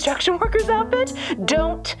isn't a construction worker's outfit,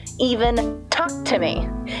 don't even talk to me.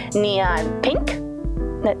 Neon pink,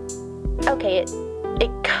 okay,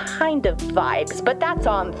 it kind of vibes, but that's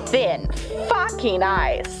on thin fucking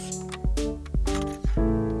ice.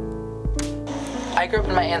 I grew up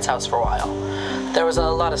in my aunt's house for a while. There was a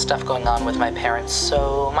lot of stuff going on with my parents,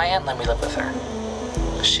 so my aunt let me live with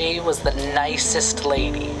her. She was the nicest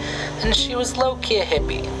lady, and she was low-key a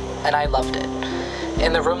hippie, and I loved it.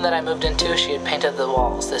 In the room that I moved into, she had painted the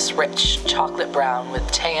walls this rich chocolate brown with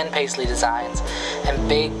tan paisley designs and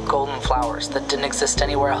big golden flowers that didn't exist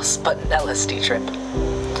anywhere else but an LSD trip.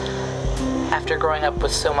 After growing up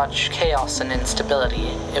with so much chaos and instability,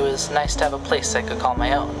 it was nice to have a place I could call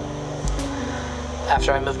my own.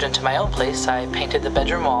 After I moved into my own place, I painted the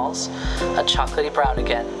bedroom walls a chocolatey brown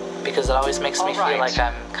again, because it always makes me feel like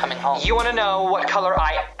I'm coming home. You want to know what color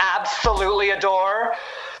I absolutely adore?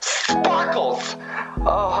 Sparkles!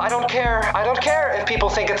 Oh, I don't care if people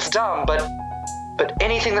think it's dumb, but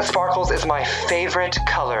anything that sparkles is my favorite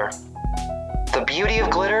color. The beauty of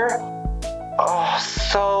glitter? Oh,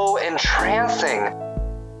 so entrancing.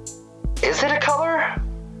 Is it a color?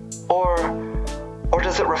 Or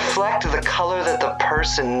does it reflect the color that the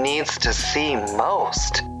person needs to see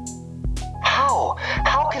most? How?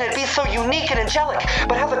 How can it be so unique and angelic,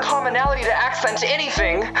 but have the commonality to accent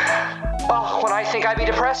anything? Oh, when I think I'd be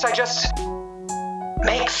depressed, I just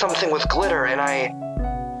make something with glitter, and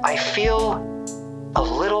I feel a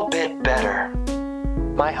little bit better.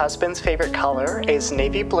 My husband's favorite color is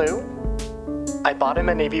navy blue. I bought him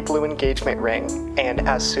a navy blue engagement ring, and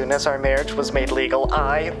as soon as our marriage was made legal,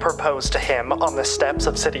 I proposed to him on the steps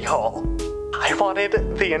of City Hall. I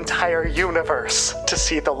wanted the entire universe to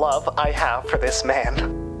see the love I have for this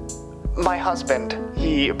man. My husband,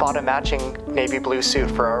 he bought a matching navy blue suit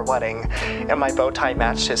for our wedding, and my bow tie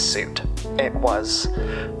matched his suit. It was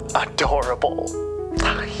adorable.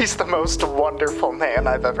 He's the most wonderful man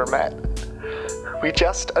I've ever met. We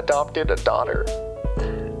just adopted a daughter.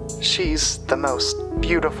 She's the most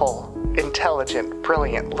beautiful, intelligent,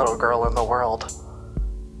 brilliant little girl in the world.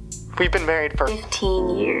 We've been married for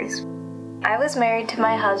 15 years. I was married to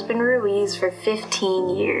my husband Ruiz for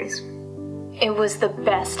 15 years. It was the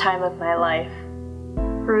best time of my life.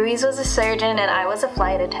 Ruiz was a surgeon and I was a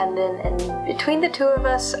flight attendant, and between the two of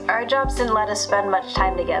us, our jobs didn't let us spend much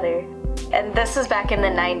time together. And this is back in the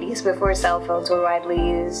 90s, before cell phones were widely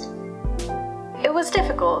used. It was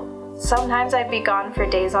difficult. Sometimes I'd be gone for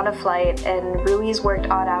days on a flight, and Ruiz worked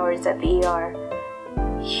odd hours at the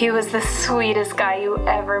ER. He was the sweetest guy you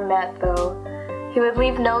ever met, though. He would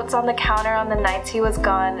leave notes on the counter on the nights he was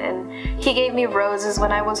gone, and he gave me roses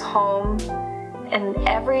when I was home. And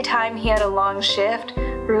every time he had a long shift,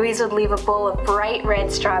 Ruiz would leave a bowl of bright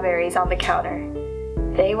red strawberries on the counter.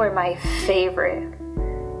 They were my favorite.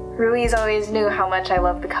 Ruiz always knew how much I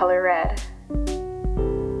loved the color red.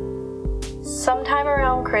 Sometime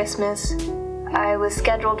around Christmas, I was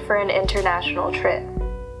scheduled for an international trip.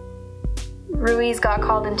 Ruiz got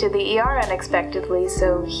called into the ER unexpectedly,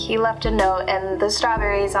 so he left a note and the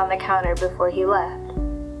strawberries on the counter before he left.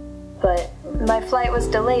 But my flight was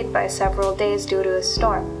delayed by several days due to a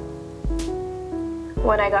storm.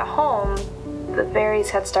 When I got home, the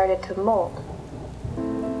berries had started to mold.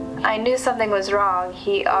 I knew something was wrong.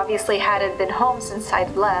 He obviously hadn't been home since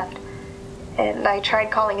I'd left, and I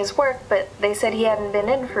tried calling his work, but they said he hadn't been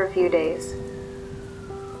in for a few days.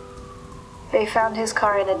 They found his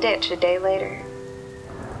car in a ditch a day later.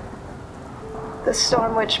 The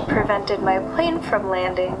storm, which prevented my plane from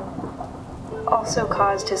landing, also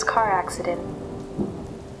caused his car accident.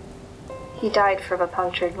 He died from a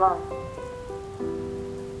punctured lung.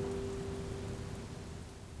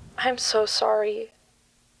 I'm so sorry.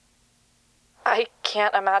 I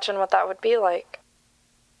can't imagine what that would be like.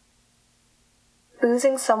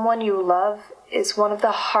 Losing someone you love is one of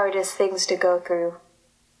the hardest things to go through.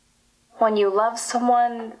 When you love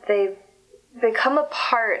someone, they become a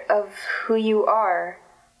part of who you are.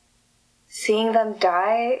 Seeing them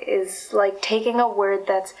die is like taking a word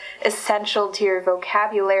that's essential to your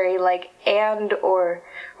vocabulary, like and or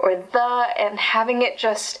the, and having it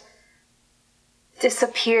just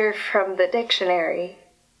disappear from the dictionary.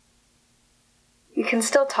 You can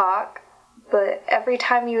still talk, but every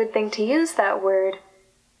time you would think to use that word,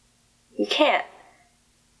 you can't.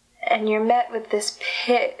 And you're met with this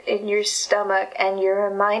pit in your stomach, and you're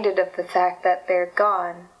reminded of the fact that they're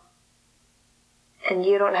gone. And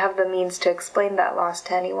you don't have the means to explain that loss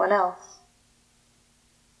to anyone else.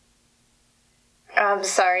 I'm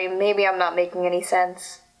sorry, maybe I'm not making any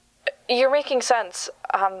sense. You're making sense.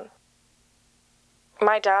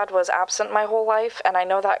 My dad was absent my whole life, and I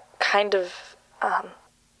know that kind of,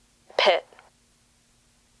 pit.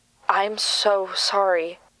 I'm so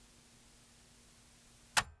sorry.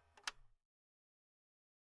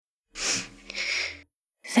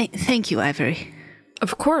 Thank you, Ivory.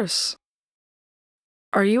 Of course.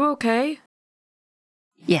 Are you okay?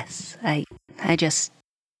 Yes, I just...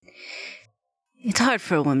 It's hard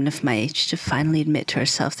for a woman of my age to finally admit to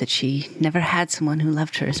herself that she never had someone who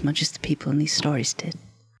loved her as much as the people in these stories did.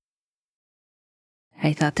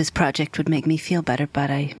 I thought this project would make me feel better, but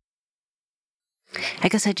I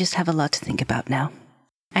guess I just have a lot to think about now.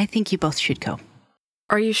 I think you both should go.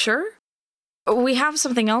 Are you sure? We have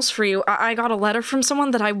something else for you. I got a letter from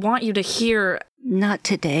someone that I want you to hear. Not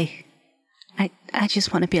today. I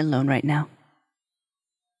just want to be alone right now.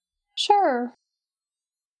 Sure.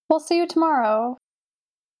 We'll see you tomorrow.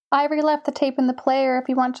 Ivory left the tape in the player if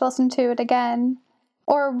you want to listen to it again.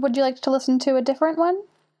 Or would you like to listen to a different one?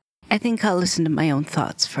 I think I'll listen to my own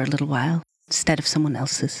thoughts for a little while, instead of someone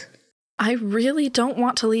else's. I really don't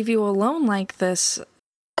want to leave you alone like this.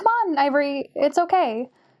 Come on, Ivory. It's okay.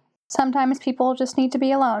 Sometimes people just need to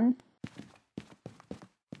be alone.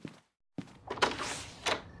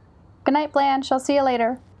 Good night, Blanche. I'll see you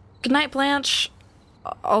later. Good night, Blanche.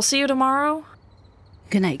 I'll see you tomorrow.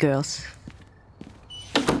 Good night, girls.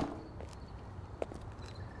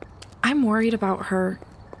 I'm worried about her.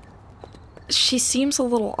 She seems a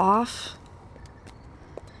little off.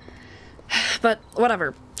 But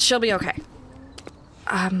whatever. She'll be okay.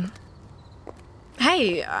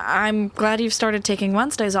 Hey, I'm glad you've started taking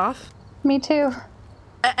Wednesdays off. Me too.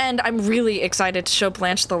 And I'm really excited to show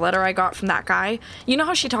Blanche the letter I got from that guy. You know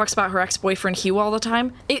how she talks about her ex-boyfriend Hugh all the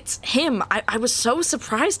time? It's him. I was so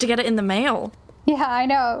surprised to get it in the mail. Yeah, I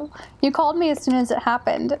know. You called me as soon as it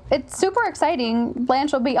happened. It's super exciting.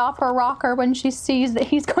 Blanche will be off her rocker when she sees that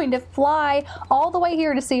he's going to fly all the way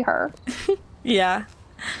here to see her. Yeah.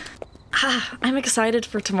 I'm excited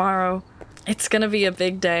for tomorrow. It's gonna be a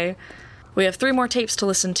big day. We have 3 more tapes to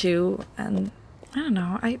listen to, and I don't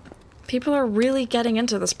know, people are really getting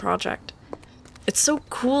into this project. It's so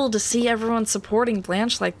cool to see everyone supporting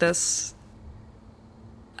Blanche like this.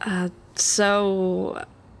 So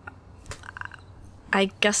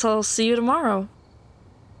I guess I'll see you tomorrow.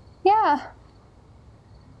 Yeah.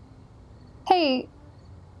 Hey,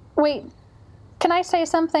 wait, can I say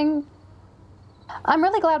something? I'm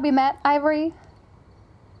really glad we met, Ivory.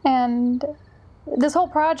 And this whole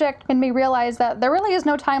project made me realize that there really is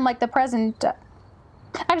no time like the present.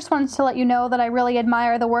 I just wanted to let you know that I really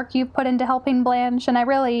admire the work you've put into helping Blanche, and I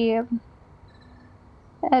really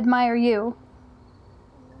admire you.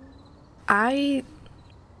 I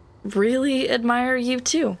really admire you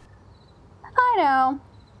too. I know.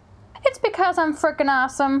 It's because I'm frickin'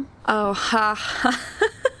 awesome. Oh, ha.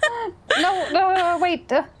 No,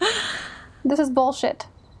 wait. This is bullshit.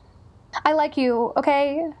 I like you,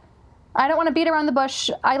 okay? I don't want to beat around the bush.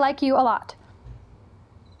 I like you a lot.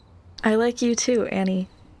 I like you too, Annie.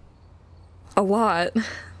 A lot.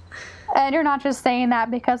 And you're not just saying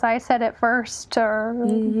that because I said it first, or...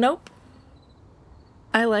 Nope.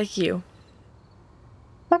 I like you.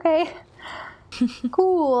 Okay.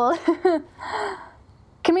 Cool.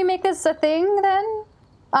 Can we make this a thing, then?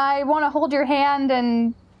 I want to hold your hand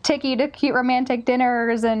and take you to cute romantic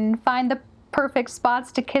dinners and find the perfect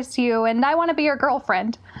spots to kiss you, and I want to be your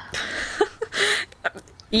girlfriend.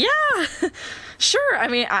 Yeah, sure. I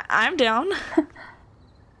mean, I'm down.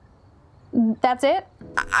 That's it?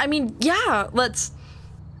 I mean, yeah, let's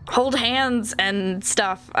hold hands and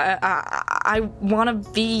stuff. I want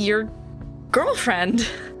to be your girlfriend.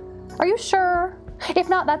 Are you sure? If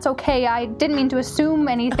not, that's okay. I didn't mean to assume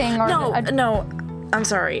anything or... No, I'm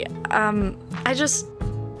sorry.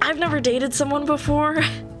 I've never dated someone before.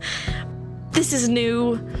 This is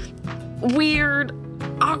new, weird,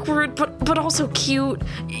 awkward, but also cute.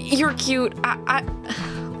 You're cute.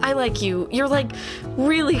 I like you. You're, like,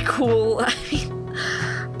 really cool. I mean,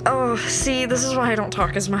 oh, see, this is why I don't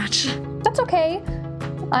talk as much. That's okay.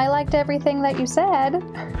 I liked everything that you said.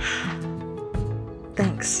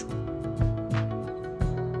 Thanks.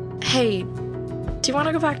 Hey, do you want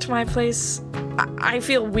to go back to my place? I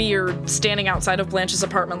feel weird standing outside of Blanche's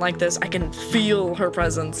apartment like this. I can feel her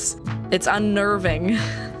presence. It's unnerving.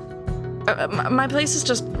 My place is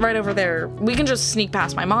just right over there. We can just sneak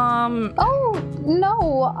past my mom. Oh,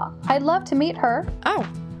 no. I'd love to meet her. Oh.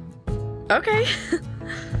 Okay.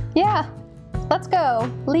 Yeah. Let's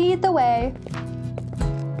go. Lead the way.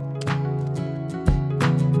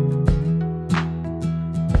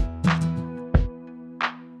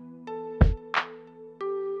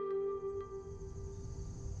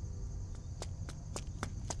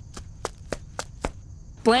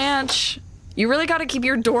 Blanche, you really gotta keep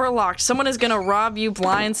your door locked. Someone is gonna rob you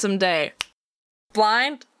blind someday.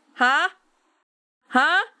 Blind? Huh?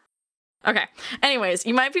 Huh? Okay. Anyways,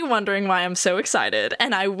 you might be wondering why I'm so excited,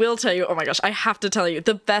 and I will tell you, oh my gosh, I have to tell you,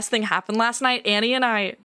 the best thing happened last night. Annie and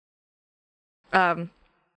I...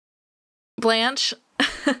 Blanche?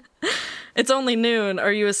 It's only noon.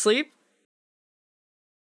 Are you asleep?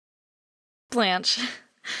 Blanche.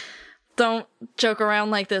 Don't joke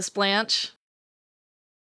around like this, Blanche.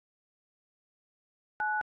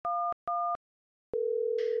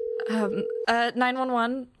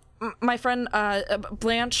 911. My friend,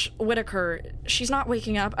 Blanche Whitaker, she's not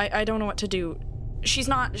waking up. I don't know what to do. She's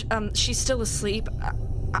not, she's still asleep.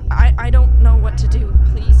 I don't know what to do.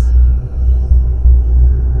 Please.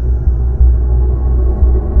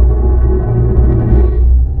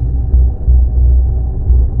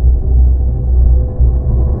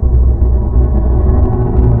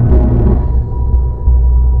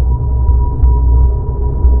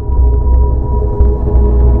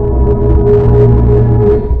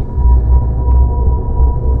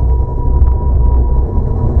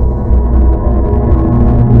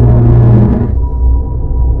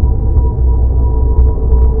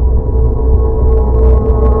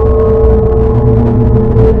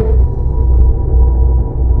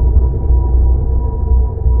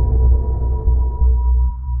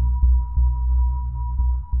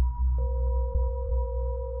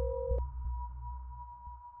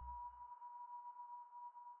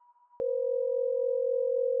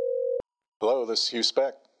 Hello, this is Hugh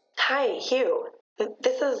Speck. Hi, Hugh.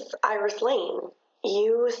 This is Iris Lane.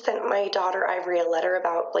 You sent my daughter Ivory a letter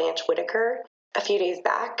about Blanche Whitaker a few days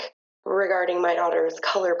back regarding my daughter's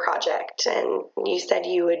color project, and you said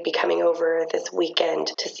you would be coming over this weekend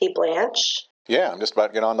to see Blanche. Yeah, I'm just about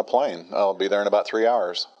to get on the plane. I'll be there in about 3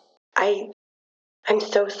 hours. I'm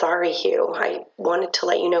so sorry, Hugh. I wanted to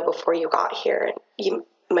let you know before you got here, and you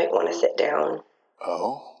might want to sit down.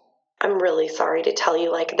 Oh? I'm really sorry to tell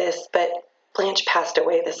you like this, but Blanche passed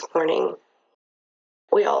away this morning.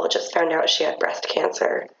 We all just found out she had breast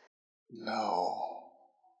cancer. No.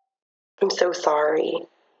 I'm so sorry.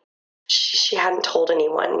 She hadn't told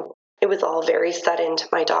anyone. It was all very sudden to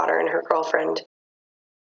my daughter and her girlfriend.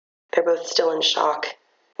 They're both still in shock.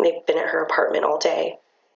 They've been at her apartment all day.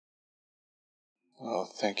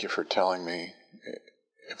 Well, thank you for telling me.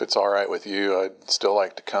 If it's all right with you, I'd still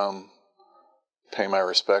like to come, pay my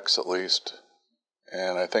respects at least.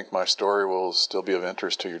 And I think my story will still be of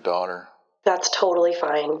interest to your daughter. That's totally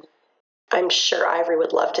fine. I'm sure Ivory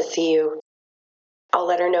would love to see you. I'll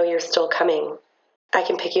let her know you're still coming. I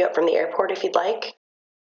can pick you up from the airport if you'd like.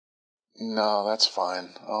 No, that's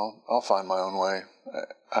fine. I'll find my own way.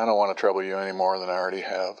 I don't want to trouble you any more than I already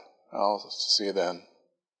have. I'll see you then.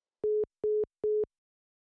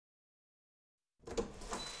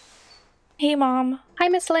 Hey, Mom. Hi,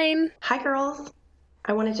 Miss Lane. Hi, girls.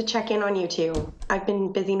 I wanted to check in on you two. I've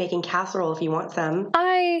been busy making casserole if you want some.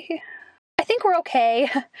 I think we're okay.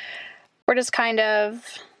 We're just kind of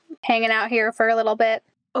hanging out here for a little bit.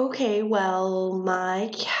 Okay, well, my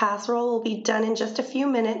casserole will be done in just a few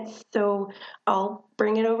minutes, so I'll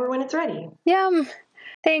bring it over when it's ready. Yum.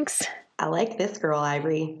 Thanks. I like this girl,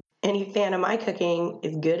 Ivory. Any fan of my cooking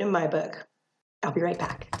is good in my book. I'll be right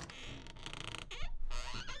back.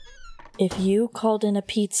 If you called in a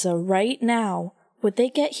pizza right now, would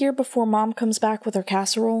they get here before Mom comes back with her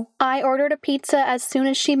casserole? I ordered a pizza as soon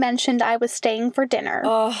as she mentioned I was staying for dinner.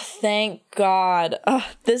 Oh, thank God.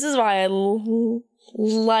 This is why I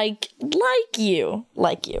like you.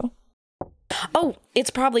 Oh,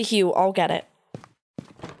 it's probably Hugh. I'll get it.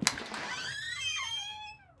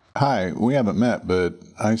 Hi, we haven't met, but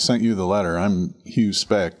I sent you the letter. I'm Hugh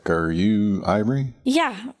Speck. Are you Ivory?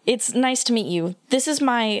 Yeah, it's nice to meet you. This is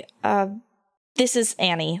this is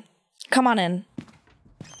Annie. Come on in.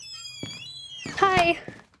 Hi.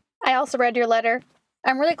 I also read your letter.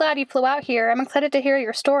 I'm really glad you flew out here. I'm excited to hear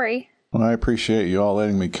your story. Well, I appreciate you all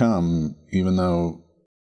letting me come, even though...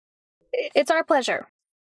 It's our pleasure.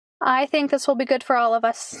 I think this will be good for all of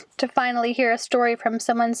us, to finally hear a story from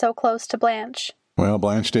someone so close to Blanche. Well,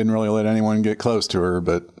 Blanche didn't really let anyone get close to her,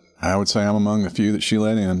 but I would say I'm among the few that she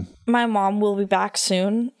let in. My mom will be back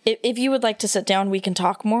soon. If you would like to sit down, we can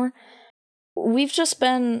talk more. We've just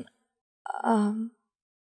been...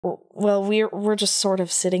 Well, we're just sort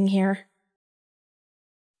of sitting here.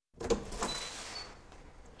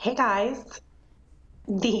 Hey guys,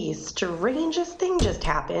 the strangest thing just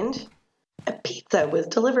happened. A pizza was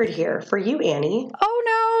delivered here for you, Annie.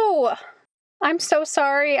 Oh no! I'm so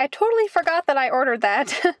sorry. I totally forgot that I ordered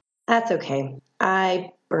that. That's okay. I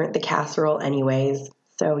burnt the casserole anyways,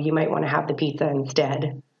 so you might want to have the pizza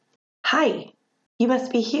instead. Hi, you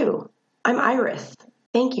must be Hugh. I'm Iris.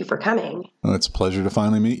 Thank you for coming. Well, it's a pleasure to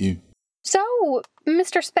finally meet you. So,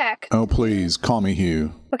 Mr. Speck. Oh, please, call me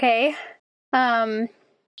Hugh. Okay.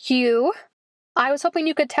 Hugh, I was hoping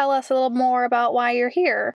you could tell us a little more about why you're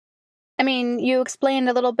here. I mean, you explained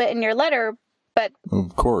a little bit in your letter, but...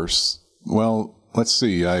 Of course. Well, let's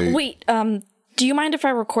see, Wait, do you mind if I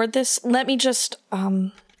record this? Let me just,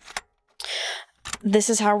 This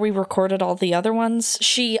is how we recorded all the other ones.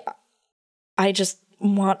 I just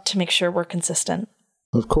want to make sure we're consistent.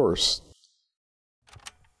 Of course.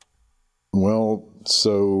 Well,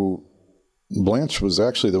 so Blanche was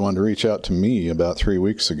actually the one to reach out to me about 3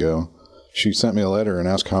 weeks ago. She sent me a letter and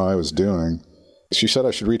asked how I was doing. She said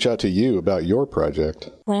I should reach out to you about your project.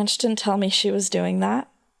 Blanche didn't tell me she was doing that.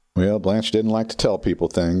 Well, Blanche didn't like to tell people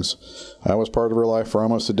things. I was part of her life for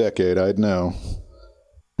almost a decade, I'd know.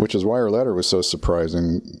 Which is why her letter was so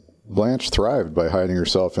surprising. Blanche thrived by hiding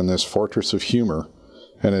herself in this fortress of humor,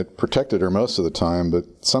 and it protected her most of the time, but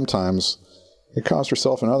sometimes it caused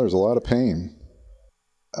herself and others a lot of pain.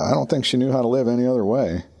 I don't think she knew how to live any other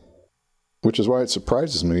way. Which is why it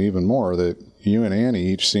surprises me even more that you and Annie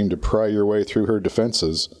each seem to pry your way through her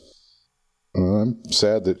defenses. I'm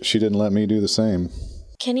sad that she didn't let me do the same.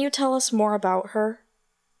 Can you tell us more about her?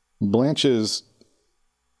 Blanche was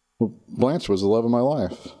the love of my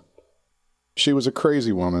life. She was a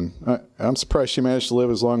crazy woman. I'm surprised she managed to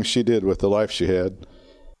live as long as she did with the life she had.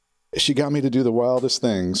 She got me to do the wildest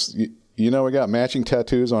things. You know, we got matching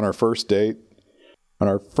tattoos on our first date. on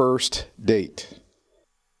our first date.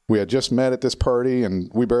 We had just met at this party,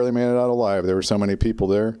 and we barely made it out alive. There were so many people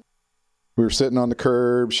there. We were sitting on the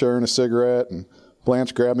curb, sharing a cigarette, and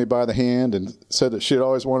Blanche grabbed me by the hand and said that she had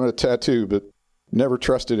always wanted a tattoo, but never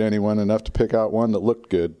trusted anyone enough to pick out one that looked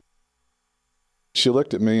good. She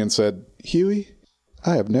looked at me and said, "Huey,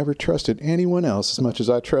 I have never trusted anyone else as much as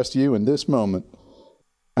I trust you in this moment.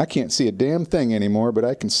 I can't see a damn thing anymore, but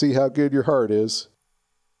I can see how good your heart is.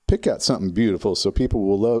 Pick out something beautiful so people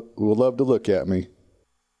will love to look at me."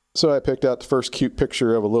 So I picked out the first cute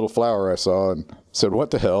picture of a little flower I saw and said,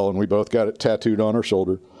 "What the hell?" And we both got it tattooed on our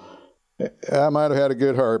shoulder. I might have had a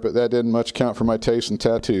good heart, but that didn't much count for my taste in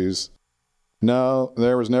tattoos. No,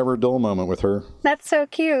 there was never a dull moment with her. That's so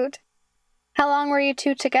cute. How long were you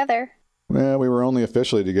two together? Well, we were only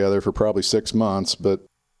officially together for probably 6 months, but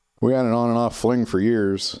we had an on and off fling for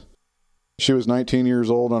years. She was 19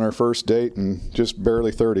 years old on our first date and just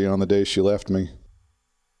barely 30 on the day she left me.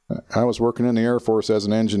 I was working in the Air Force as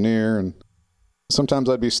an engineer, and sometimes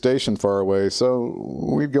I'd be stationed far away,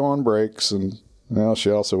 so we'd go on breaks, and, well,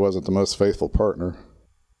 she also wasn't the most faithful partner.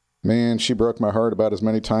 Man, she broke my heart about as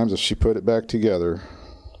many times as she put it back together.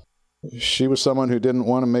 She was someone who didn't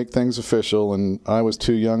want to make things official, and I was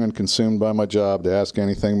too young and consumed by my job to ask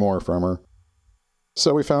anything more from her.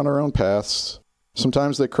 So we found our own paths.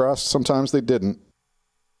 Sometimes they crossed, sometimes they didn't.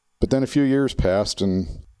 But then a few years passed, and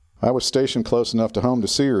I was stationed close enough to home to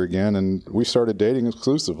see her again, and we started dating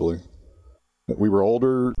exclusively. We were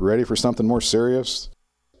older, ready for something more serious.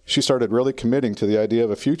 She started really committing to the idea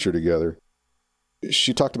of a future together.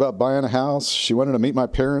 She talked about buying a house. She wanted to meet my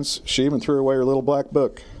parents. She even threw away her little black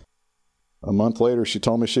book. A month later, she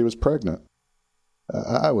told me she was pregnant.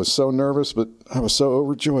 I was so nervous, but I was so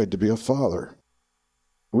overjoyed to be a father.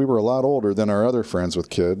 We were a lot older than our other friends with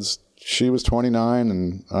kids. She was 29,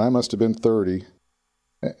 and I must have been 30.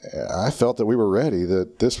 I felt that we were ready,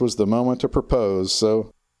 that this was the moment to propose,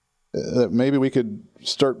 so that maybe we could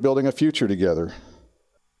start building a future together.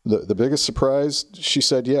 The biggest surprise, she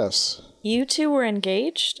said yes. You two were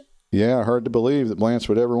engaged? Yeah, hard to believe that Blanche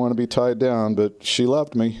would ever want to be tied down, but she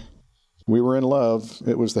loved me. We were in love.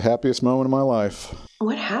 It was the happiest moment of my life.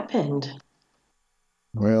 What happened?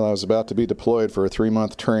 Well, I was about to be deployed for a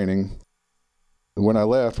 3-month training. When I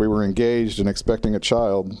left, we were engaged and expecting a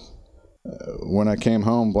child. When I came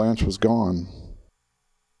home, Blanche was gone.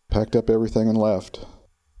 Packed up everything and left.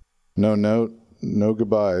 No note, no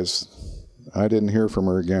goodbyes. I didn't hear from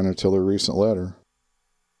her again until her recent letter.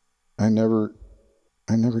 I never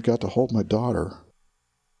got to hold my daughter.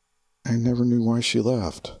 I never knew why she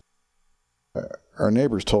left. Our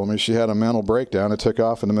neighbors told me she had a mental breakdown and took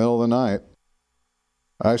off in the middle of the night.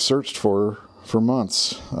 I searched for her for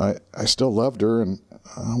months. I still loved her, and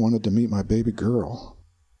I wanted to meet my baby girl.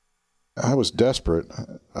 I was desperate.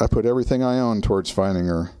 I put everything I owned towards finding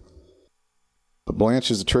her. But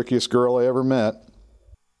Blanche is the trickiest girl I ever met.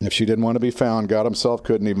 If she didn't want to be found, God himself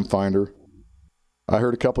couldn't even find her. I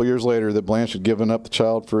heard a couple years later that Blanche had given up the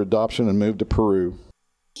child for adoption and moved to Peru.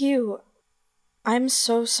 Hugh, I'm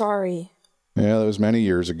so sorry. Yeah, that was many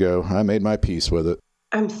years ago. I made my peace with it.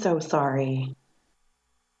 I'm so sorry.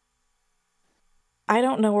 I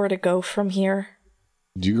don't know where to go from here.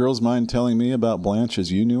 Do you girls mind telling me about Blanche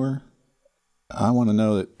as you knew her? I want to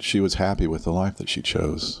know that she was happy with the life that she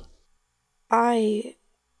chose. I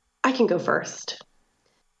can go first.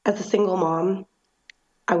 As a single mom,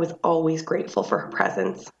 I was always grateful for her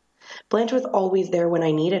presence. Blanche was always there when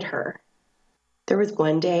I needed her. There was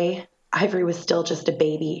one day, Ivory was still just a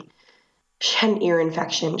baby. She had an ear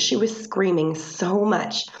infection. She was screaming so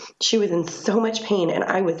much. She was in so much pain, and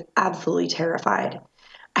I was absolutely terrified.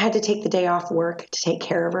 I had to take the day off work to take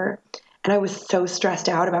care of her, and I was so stressed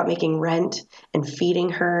out about making rent and feeding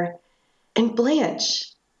her. And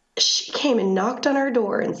Blanche, she came and knocked on our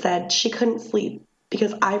door and said she couldn't sleep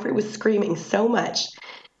because Ivory was screaming so much.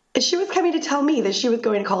 And she was coming to tell me that she was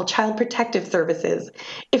going to call Child Protective Services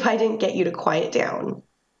if I didn't get you to quiet down.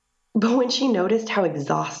 But when she noticed how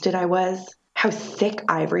exhausted I was, how sick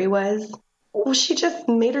Ivory was, well, she just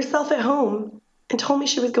made herself at home and told me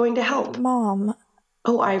she was going to help. Mom.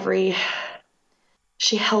 Oh, Ivory.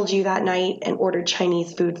 She held you that night and ordered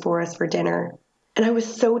Chinese food for us for dinner. And I was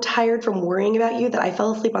so tired from worrying about you that I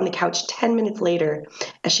fell asleep on the couch 10 minutes later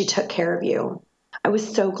as she took care of you. I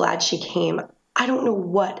was so glad she came. I don't know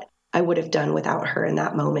what I would have done without her in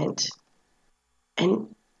that moment.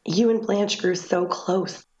 And you and Blanche grew so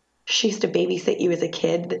close. She used to babysit you as a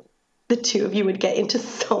kid. The two of you would get into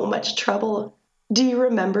so much trouble. Do you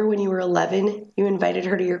remember when you were 11, you invited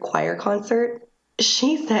her to your choir concert?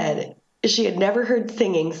 She said she had never heard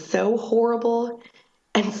singing so horrible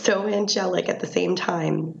and so angelic at the same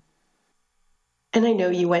time. And I know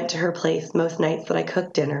you went to her place most nights that I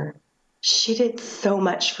cooked dinner. She did so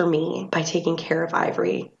much for me by taking care of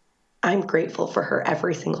Ivory. I'm grateful for her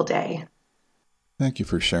every single day. Thank you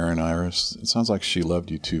for sharing, Iris. It sounds like she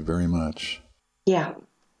loved you two very much. Yeah.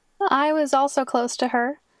 I was also close to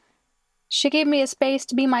her. She gave me a space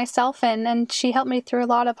to be myself in, and she helped me through a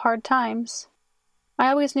lot of hard times. I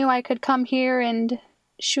always knew I could come here and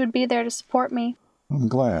she would be there to support me. I'm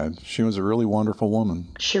glad. She was a really wonderful woman.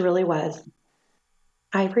 She really was.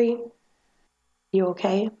 Ivory, you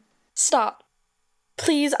okay? Stop.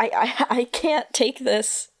 Please, I can't take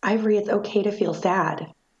this. Ivory, it's okay to feel sad.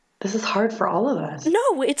 This is hard for all of us.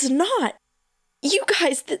 No, it's not. You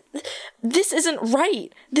guys, this isn't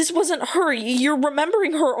right. This wasn't her. You're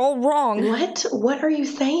remembering her all wrong. What? What are you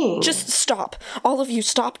saying? Just stop. All of you,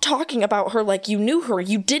 stop talking about her like you knew her.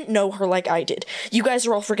 You didn't know her like I did. You guys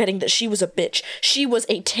are all forgetting that she was a bitch. She was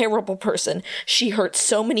a terrible person. She hurt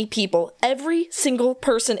so many people. Every single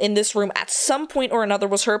person in this room at some point or another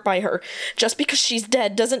was hurt by her. Just because she's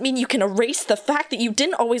dead doesn't mean you can erase the fact that you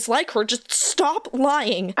didn't always like her. Just stop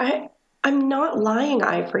lying. I'm not lying,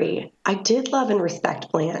 Ivory. I did love and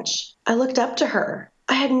respect Blanche. I looked up to her.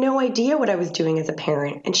 I had no idea what I was doing as a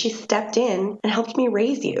parent, and she stepped in and helped me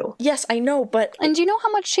raise you. Yes, I know, but... And you know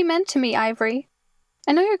how much she meant to me, Ivory.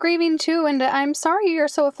 I know you're grieving too, and I'm sorry you're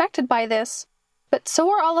so affected by this. But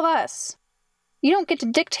so are all of us. You don't get to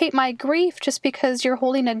dictate my grief just because you're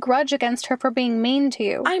holding a grudge against her for being mean to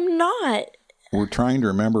you. I'm not. We're trying to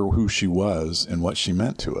remember who she was and what she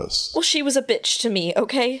meant to us. Well, she was a bitch to me,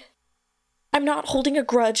 okay? I'm not holding a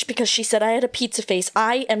grudge because she said I had a pizza face.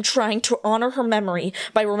 I am trying to honor her memory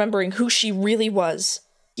by remembering who she really was.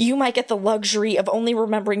 You might get the luxury of only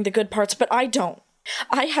remembering the good parts, but I don't.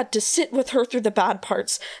 I had to sit with her through the bad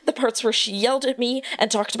parts. The parts where she yelled at me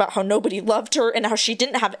and talked about how nobody loved her and how she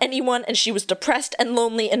didn't have anyone and she was depressed and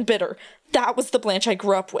lonely and bitter. That was the Blanche I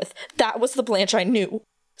grew up with. That was the Blanche I knew.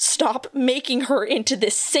 Stop making her into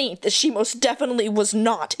this saint that she most definitely was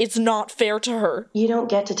not. It's not fair to her. You don't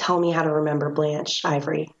get to tell me how to remember Blanche,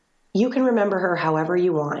 Ivory. You can remember her however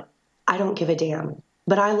you want. I don't give a damn.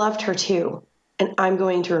 But I loved her too. And I'm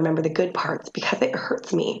going to remember the good parts because it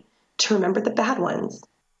hurts me to remember the bad ones.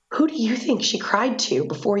 Who do you think she cried to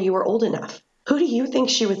before you were old enough? Who do you think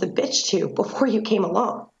she was a bitch to before you came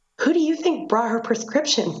along? Who do you think brought her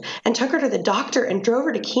prescriptions and took her to the doctor and drove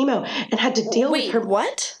her to chemo and had to deal with her? Wait,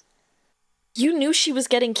 what? You knew she was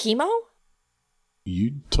getting chemo?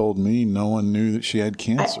 You told me no one knew that she had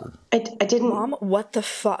cancer. I didn't... Mom, what the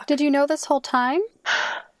fuck? Did you know this whole time?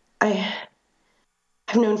 I've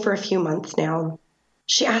known for a few months now.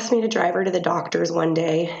 She asked me to drive her to the doctor's one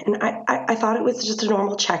day, and I thought it was just a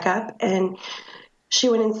normal checkup, and she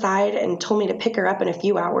went inside and told me to pick her up in a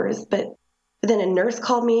few hours, but then a nurse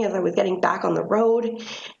called me as I was getting back on the road. And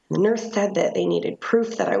the nurse said that they needed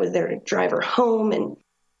proof that I was there to drive her home. And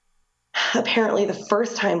apparently the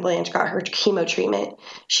first time Blanche got her chemo treatment,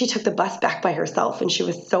 she took the bus back by herself and she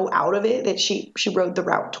was so out of it that she rode the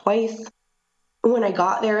route twice. When I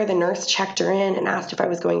got there, the nurse checked her in and asked if I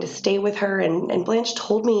was going to stay with her. And Blanche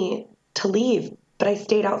told me to leave, but I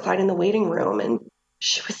stayed outside in the waiting room. And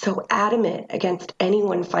she was so adamant against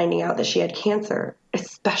anyone finding out that she had cancer,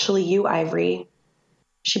 especially you, Ivory.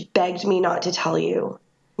 She begged me not to tell you.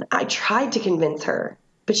 I tried to convince her,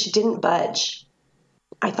 but she didn't budge.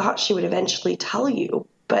 I thought she would eventually tell you,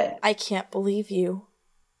 but... I can't believe you.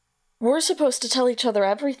 We're supposed to tell each other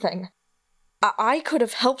everything. I could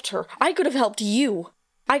have helped her. I could have helped you.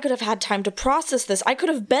 I could have had time to process this. I could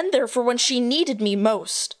have been there for when she needed me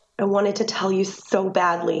most. I wanted to tell you so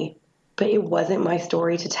badly, but it wasn't my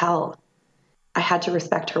story to tell. I had to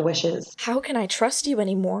respect her wishes. How can I trust you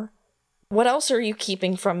anymore? What else are you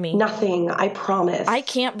keeping from me? Nothing, I promise. I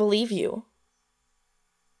can't believe you.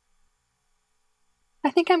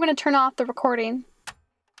 I think I'm going to turn off the recording.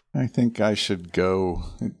 I think I should go.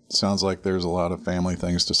 It sounds like there's a lot of family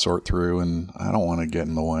things to sort through, and I don't want to get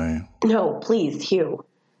in the way. No, please, Hugh.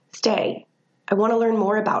 Stay. I want to learn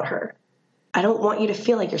more about her. I don't want you to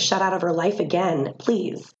feel like you're shut out of her life again.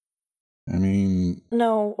 Please. I mean...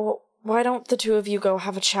 No, well, why don't the two of you go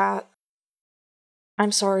have a chat?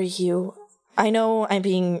 I'm sorry, Hugh. I know I'm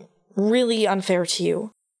being really unfair to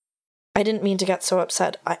you. I didn't mean to get so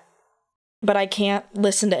upset. But I can't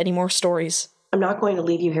listen to any more stories. I'm not going to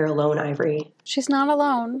leave you here alone, Ivory. She's not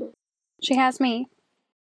alone. She has me.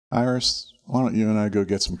 Iris, why don't you and I go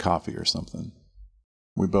get some coffee or something?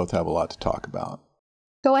 We both have a lot to talk about.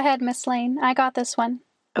 Go ahead, Miss Lane. I got this one.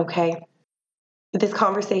 Okay. This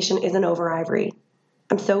conversation isn't over, Ivory.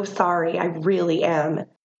 I'm so sorry. I really am.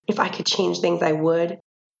 If I could change things, I would.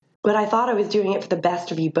 But I thought I was doing it for the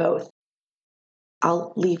best of you both.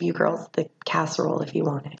 I'll leave you girls the casserole if you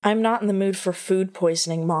want it. I'm not in the mood for food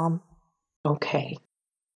poisoning, Mom. Okay.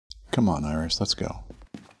 Come on, Iris, let's go.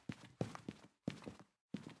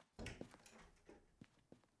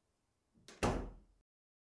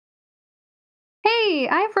 Hey,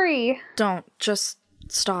 Ivory! Don't. Just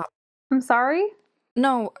stop. I'm sorry?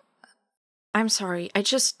 No, I'm sorry. I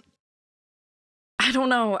don't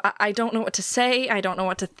know. I don't know what to say. I don't know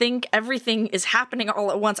what to think. Everything is happening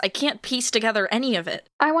all at once. I can't piece together any of it.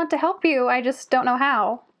 I want to help you. I just don't know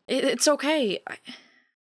how. It's okay.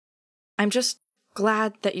 I'm just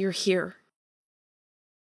glad that you're here.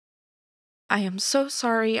 I am so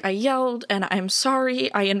sorry I yelled, and I'm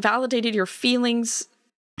sorry I invalidated your feelings.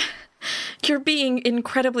 You're being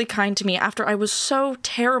incredibly kind to me after I was so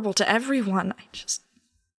terrible to everyone.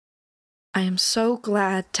 I am so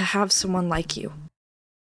glad to have someone like you.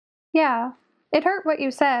 Yeah, it hurt what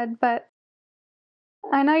you said, but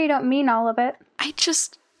I know you don't mean all of it. I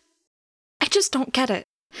just don't get it.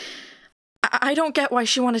 I don't get why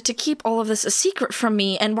she wanted to keep all of this a secret from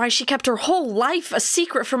me, and why she kept her whole life a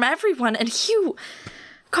secret from everyone, and Hugh...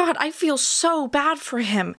 God, I feel so bad for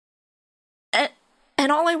him.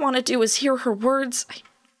 And all I want to do is hear her words.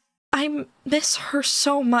 I miss her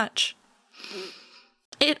so much.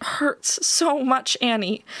 It hurts so much,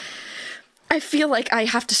 Annie. I feel like I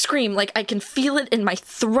have to scream, like I can feel it in my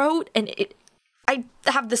throat, and I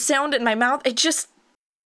have the sound in my mouth. I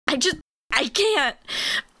can't.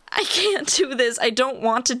 I can't do this. I don't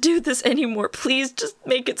want to do this anymore. Please, just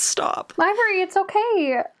make it stop. Ivory, it's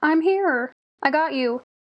okay. I'm here. I got you.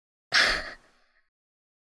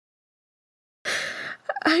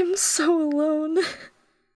 I'm so alone.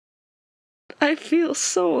 I feel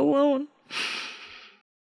so alone.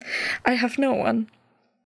 I have no one.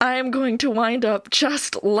 I am going to wind up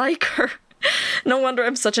just like her. No wonder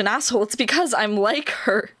I'm such an asshole. It's because I'm like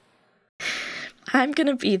her. I'm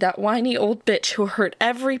gonna be that whiny old bitch who hurt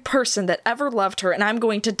every person that ever loved her, and I'm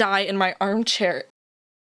going to die in my armchair.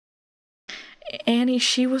 Annie,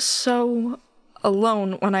 she was so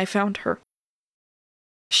alone when I found her.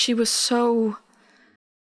 She was so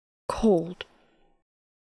cold.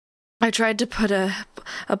 I tried to put a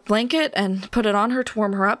blanket and put it on her to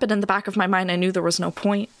warm her up, and in the back of my mind I knew there was no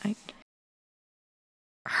point.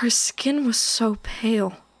 Her skin was so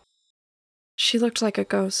pale. She looked like a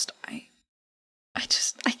ghost. I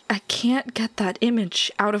can't get that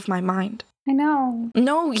image out of my mind. I know.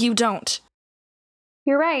 No, you don't.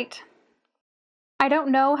 You're right. I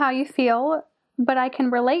don't know how you feel, but I can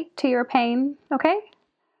relate to your pain, okay?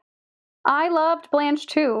 I loved Blanche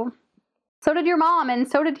too. So did your mom, and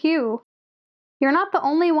so did you. You're not the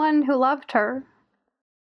only one who loved her.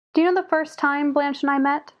 Do you know the first time Blanche and I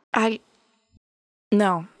met?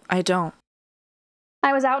 No, I don't.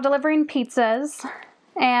 I was out delivering pizzas,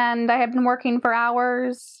 and I had been working for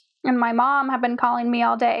hours, and my mom had been calling me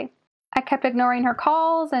all day. I kept ignoring her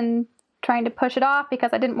calls and trying to push it off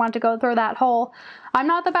because I didn't want to go through that whole, I'm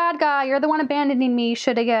not the bad guy, you're the one abandoning me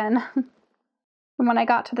shit again. And when I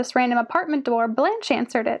got to this random apartment door, Blanche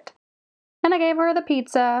answered it. And I gave her the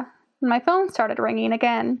pizza, and my phone started ringing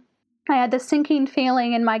again. I had this sinking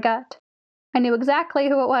feeling in my gut. I knew exactly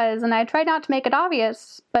who it was, and I tried not to make it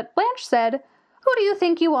obvious, but Blanche said, "Who do you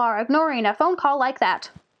think you are, ignoring a phone call like that?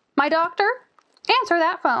 My doctor? Answer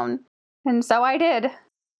that phone." And so I did.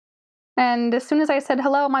 And as soon as I said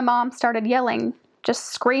hello, my mom started yelling, just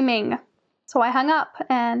screaming. So I hung up,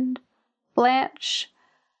 and Blanche...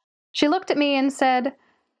 She looked at me and said,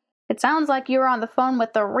 "It sounds like you were on the phone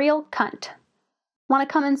with the real cunt. Want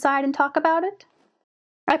to come inside and talk about it?"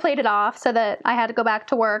 I played it off so that I had to go back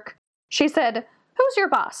to work. She said, "Who's your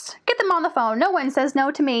boss? Get them on the phone. No one says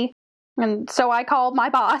no to me." And so I called my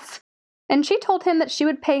boss. And she told him that she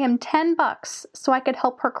would pay him $10 so I could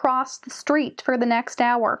help her cross the street for the next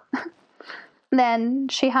hour. Then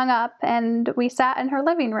she hung up and we sat in her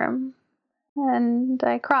living room. And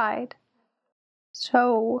I cried.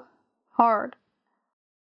 So hard.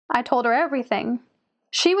 I told her everything.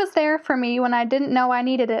 She was there for me when I didn't know I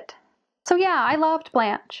needed it. So yeah, I loved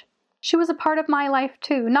Blanche. She was a part of my life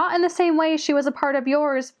too. Not in the same way she was a part of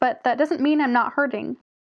yours, but that doesn't mean I'm not hurting.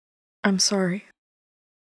 I'm sorry.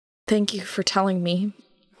 Thank you for telling me.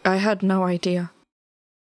 I had no idea.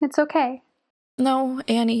 It's okay. No,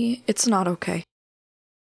 Annie, it's not okay.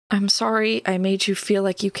 I'm sorry I made you feel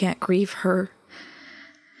like you can't grieve her.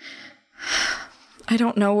 I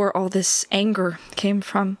don't know where all this anger came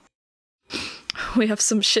from. We have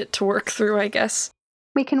some shit to work through, I guess.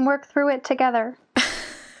 We can work through it together.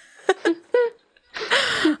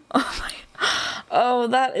 Oh,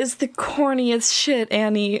 that is the corniest shit,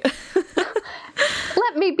 Annie.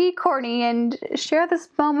 Let me be corny and share this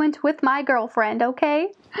moment with my girlfriend,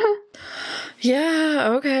 okay? Yeah,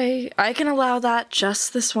 okay. I can allow that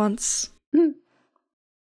just this once.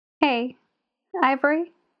 Hey,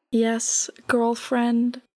 Ivory? Yes,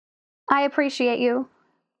 girlfriend. I appreciate you.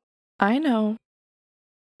 I know.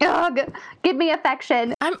 Ugh, give me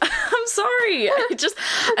affection. I'm sorry.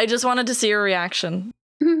 I just wanted to see your reaction.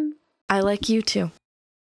 I like you too.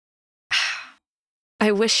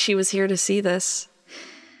 I wish she was here to see this.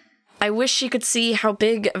 I wish she could see how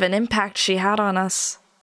big of an impact she had on us.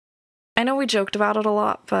 I know we joked about it a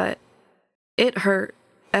lot, but it hurt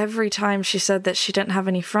every time she said that she didn't have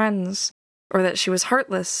any friends or that she was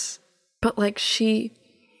heartless. But like she's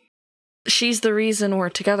the reason we're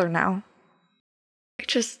together now.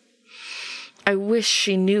 I wish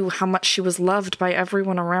she knew how much she was loved by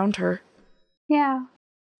everyone around her. Yeah.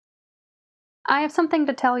 I have something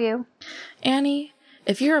to tell you. Annie,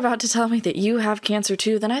 if you're about to tell me that you have cancer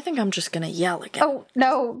too, then I think I'm just gonna yell again. Oh,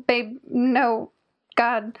 no, babe, no.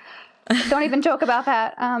 God, don't even joke about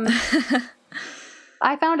that.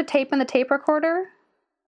 I found a tape in the tape recorder.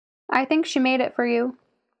 I think she made it for you.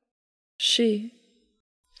 She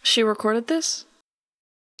recorded this?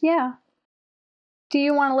 Yeah. Do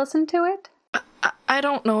you want to listen to it? I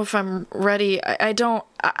don't know if I'm ready.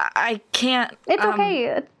 I can't. It's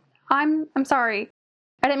okay. I'm sorry.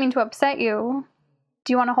 I didn't mean to upset you.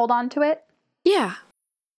 Do you want to hold on to it? Yeah.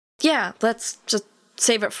 Yeah, let's just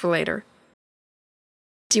save it for later.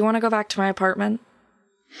 Do you want to go back to my apartment?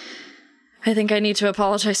 I think I need to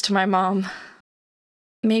apologize to my mom.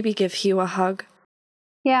 Maybe give Hugh a hug.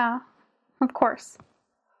 Yeah, of course.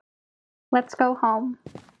 Let's go home.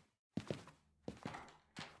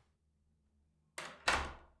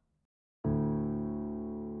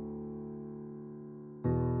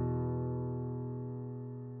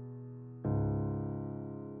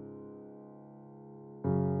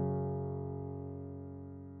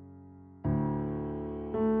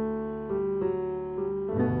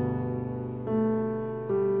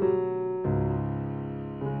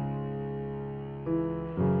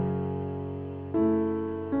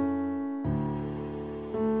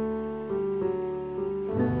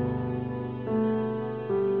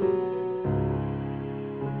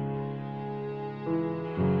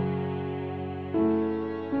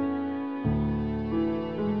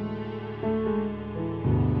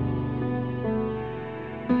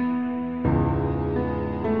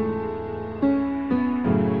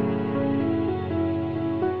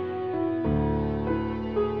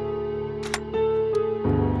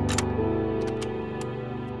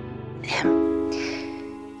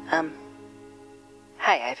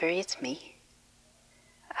 Hi, Ivory, it's me.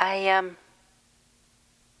 I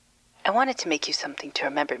wanted to make you something to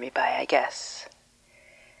remember me by, I guess.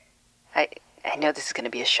 I know this is going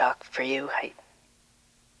to be a shock for you. I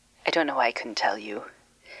don't know why I couldn't tell you.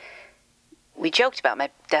 We joked about my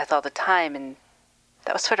death all the time, and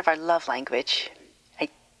that was sort of our love language. I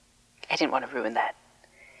didn't want to ruin that.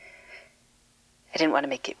 I didn't want to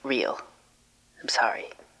make it real. I'm sorry.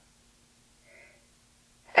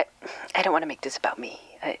 I don't want to make this about me.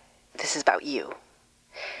 This is about you.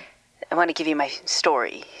 I want to give you my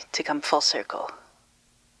story to come full circle.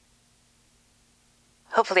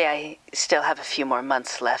 Hopefully I still have a few more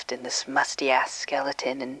months left in this musty-ass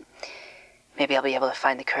skeleton, and maybe I'll be able to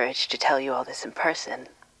find the courage to tell you all this in person.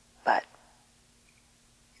 But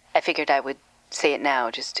I figured I would say it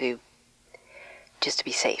now just to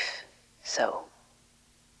be safe. So,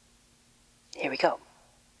 here we go.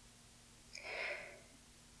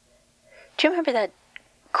 Do you remember that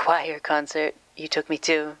choir concert you took me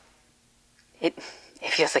to? It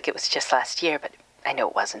feels like it was just last year, but I know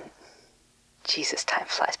it wasn't. Jesus, time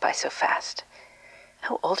flies by so fast.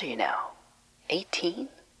 How old are you now? 18?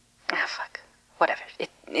 Ah, fuck. Whatever.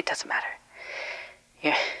 It doesn't matter.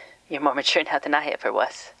 You're more mature now than I ever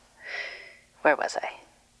was. Where was I?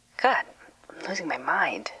 God, I'm losing my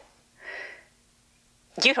mind.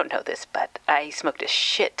 You don't know this, but I smoked a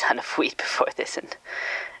shit ton of weed before this, and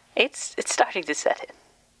it's starting to set in.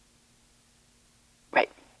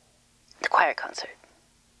 Right. The choir concert.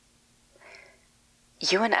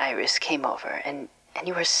 You and Iris came over, and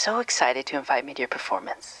you were so excited to invite me to your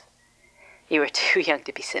performance. You were too young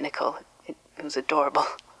to be cynical. It was adorable.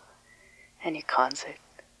 And your concert.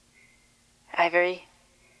 Ivory,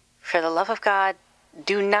 for the love of God,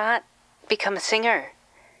 do not become a singer.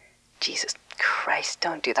 Jesus Christ,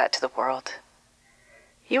 don't do that to the world.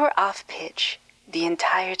 You were off pitch the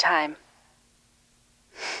entire time.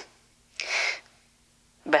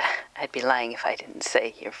 But I'd be lying if I didn't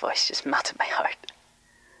say your voice just melted my heart.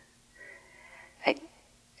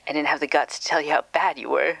 I didn't have the guts to tell you how bad you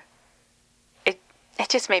were. It It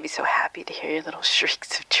just made me so happy to hear your little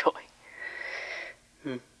shrieks of joy.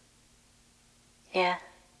 Yeah.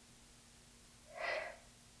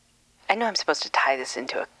 I know I'm supposed to tie this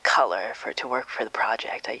into a color for it to work for the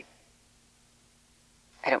project. I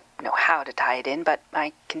don't know how to tie it in, but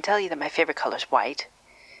I can tell you that my favorite color is white.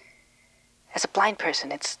 As a blind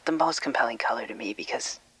person, it's the most compelling color to me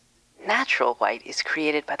because natural white is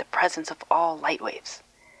created by the presence of all light waves.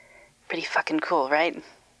 Pretty fucking cool, right?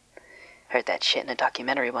 Heard that shit in a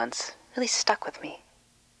documentary once. Really stuck with me.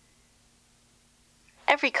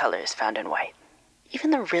 Every color is found in white.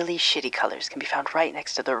 Even the really shitty colors can be found right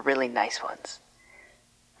next to the really nice ones.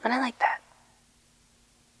 And I like that.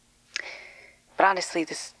 But honestly,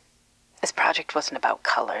 this project wasn't about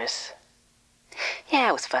colors. Yeah,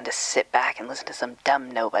 it was fun to sit back and listen to some dumb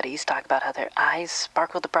nobodies talk about how their eyes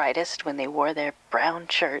sparkled the brightest when they wore their brown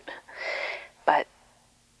shirt. But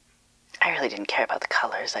I really didn't care about the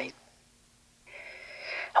colors. I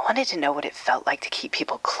wanted to know what it felt like to keep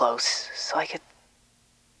people close so I could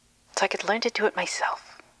learn to do it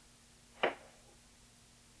myself.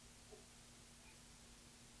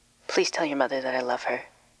 Please tell your mother that I love her.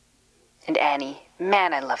 And Annie,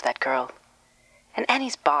 man, I love that girl. And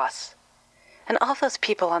Annie's boss. And all those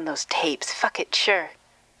people on those tapes, fuck it, sure.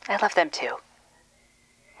 I love them too.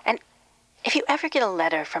 And if you ever get a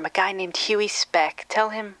letter from a guy named Huey Speck, tell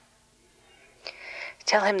him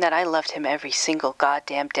that I loved him every single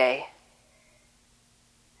goddamn day.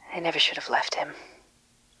 I never should have left him.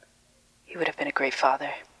 He would have been a great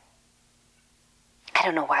father. I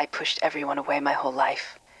don't know why I pushed everyone away my whole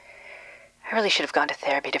life. I really should have gone to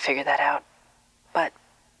therapy to figure that out. But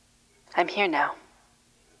I'm here now.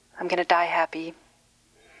 I'm gonna die happy.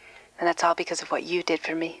 And that's all because of what you did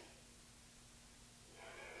for me.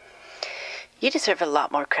 You deserve a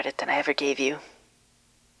lot more credit than I ever gave you.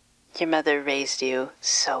 Your mother raised you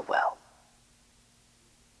so well.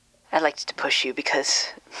 I liked to push you because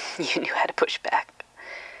you knew how to push back.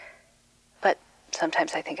 But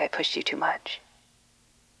sometimes I think I pushed you too much.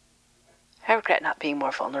 I regret not being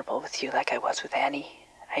more vulnerable with you like I was with Annie.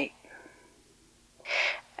 I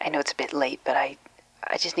know it's a bit late, but I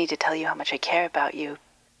just need to tell you how much I care about you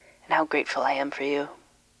and how grateful I am for you.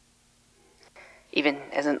 Even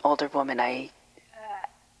as an older woman,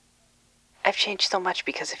 I've changed so much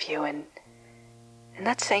because of you, and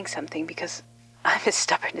that's saying something because I'm as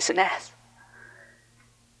stubborn as an ass.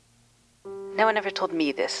 No one ever told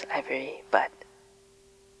me this, Ivory, but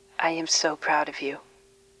I am so proud of you.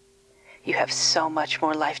 You have so much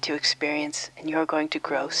more life to experience, and you're going to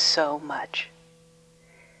grow so much.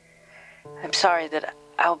 I'm sorry that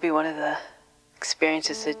I'll be one of the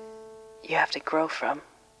experiences that you have to grow from.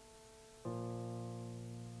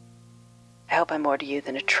 I hope I'm more to you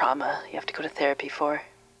than a trauma you have to go to therapy for.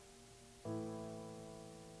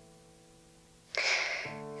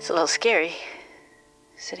 It's a little scary,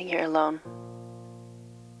 sitting here alone.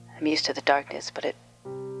 I'm used to the darkness, but it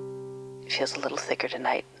feels a little thicker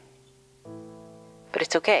tonight. But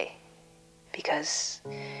it's okay, because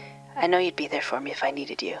I know you'd be there for me if I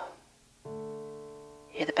needed you.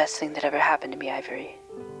 You're the best thing that ever happened to me, Ivory.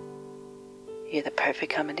 You're the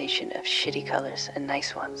perfect combination of shitty colors and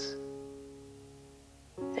nice ones.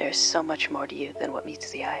 There is so much more to you than what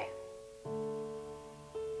meets the eye.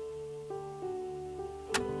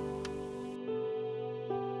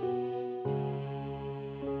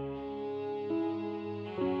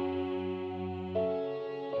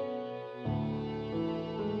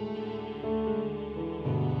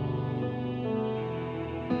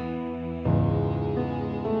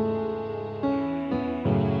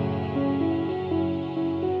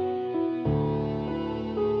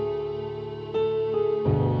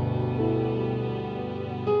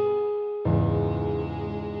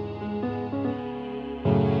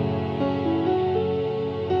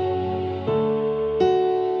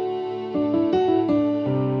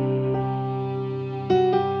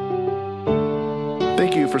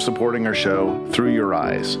 Thank you for supporting our show Through Your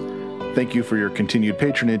Eyes. Thank you for your continued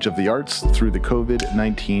patronage of the arts through the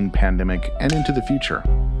COVID-19 pandemic and into the future.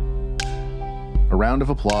 A round of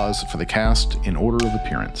applause for the cast in order of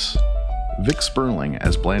appearance. Vic Sperling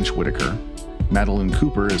as Blanche Whitaker, Madeline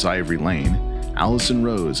Cooper as Ivory Lane, Allison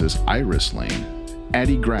Rose as Iris Lane,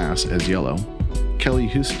 Addie Grass as Yellow, Kelly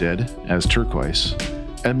Husted as Turquoise,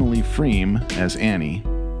 Emily Freem as Annie,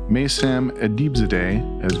 Maysam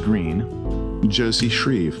Adibzadeh as Green, Josie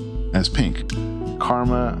Shreve as Pink,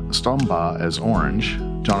 Karma Stomba as Orange,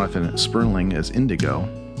 Jonathan Sperling as Indigo,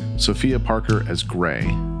 Sophia Parker as Gray,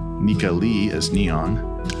 Nika Lee as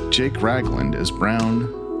Neon, Jake Ragland as Brown,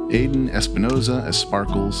 Aiden Espinoza as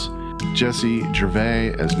Sparkles, Jesse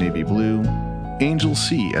Gervais as Navy Blue, Angel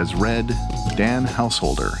C. as Red, Dan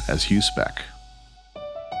Householder as Hugh Speck.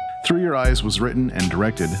 Through Your Eyes was written and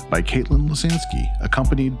directed by Caitlin Losansky,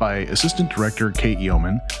 accompanied by Assistant Director Kate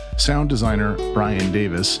Yeoman, sound designer Brian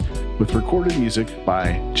Davis, with recorded music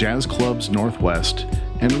by Jazz Clubs Northwest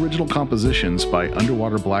and original compositions by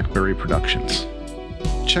Underwater Blackberry Productions.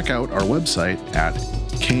 Check out our website at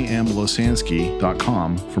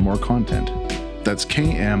kmlosansky.com for more content. That's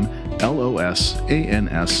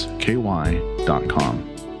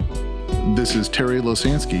KMLOSANSKY.com. This is Terry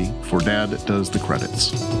Losansky for Dad Does the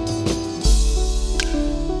Credits.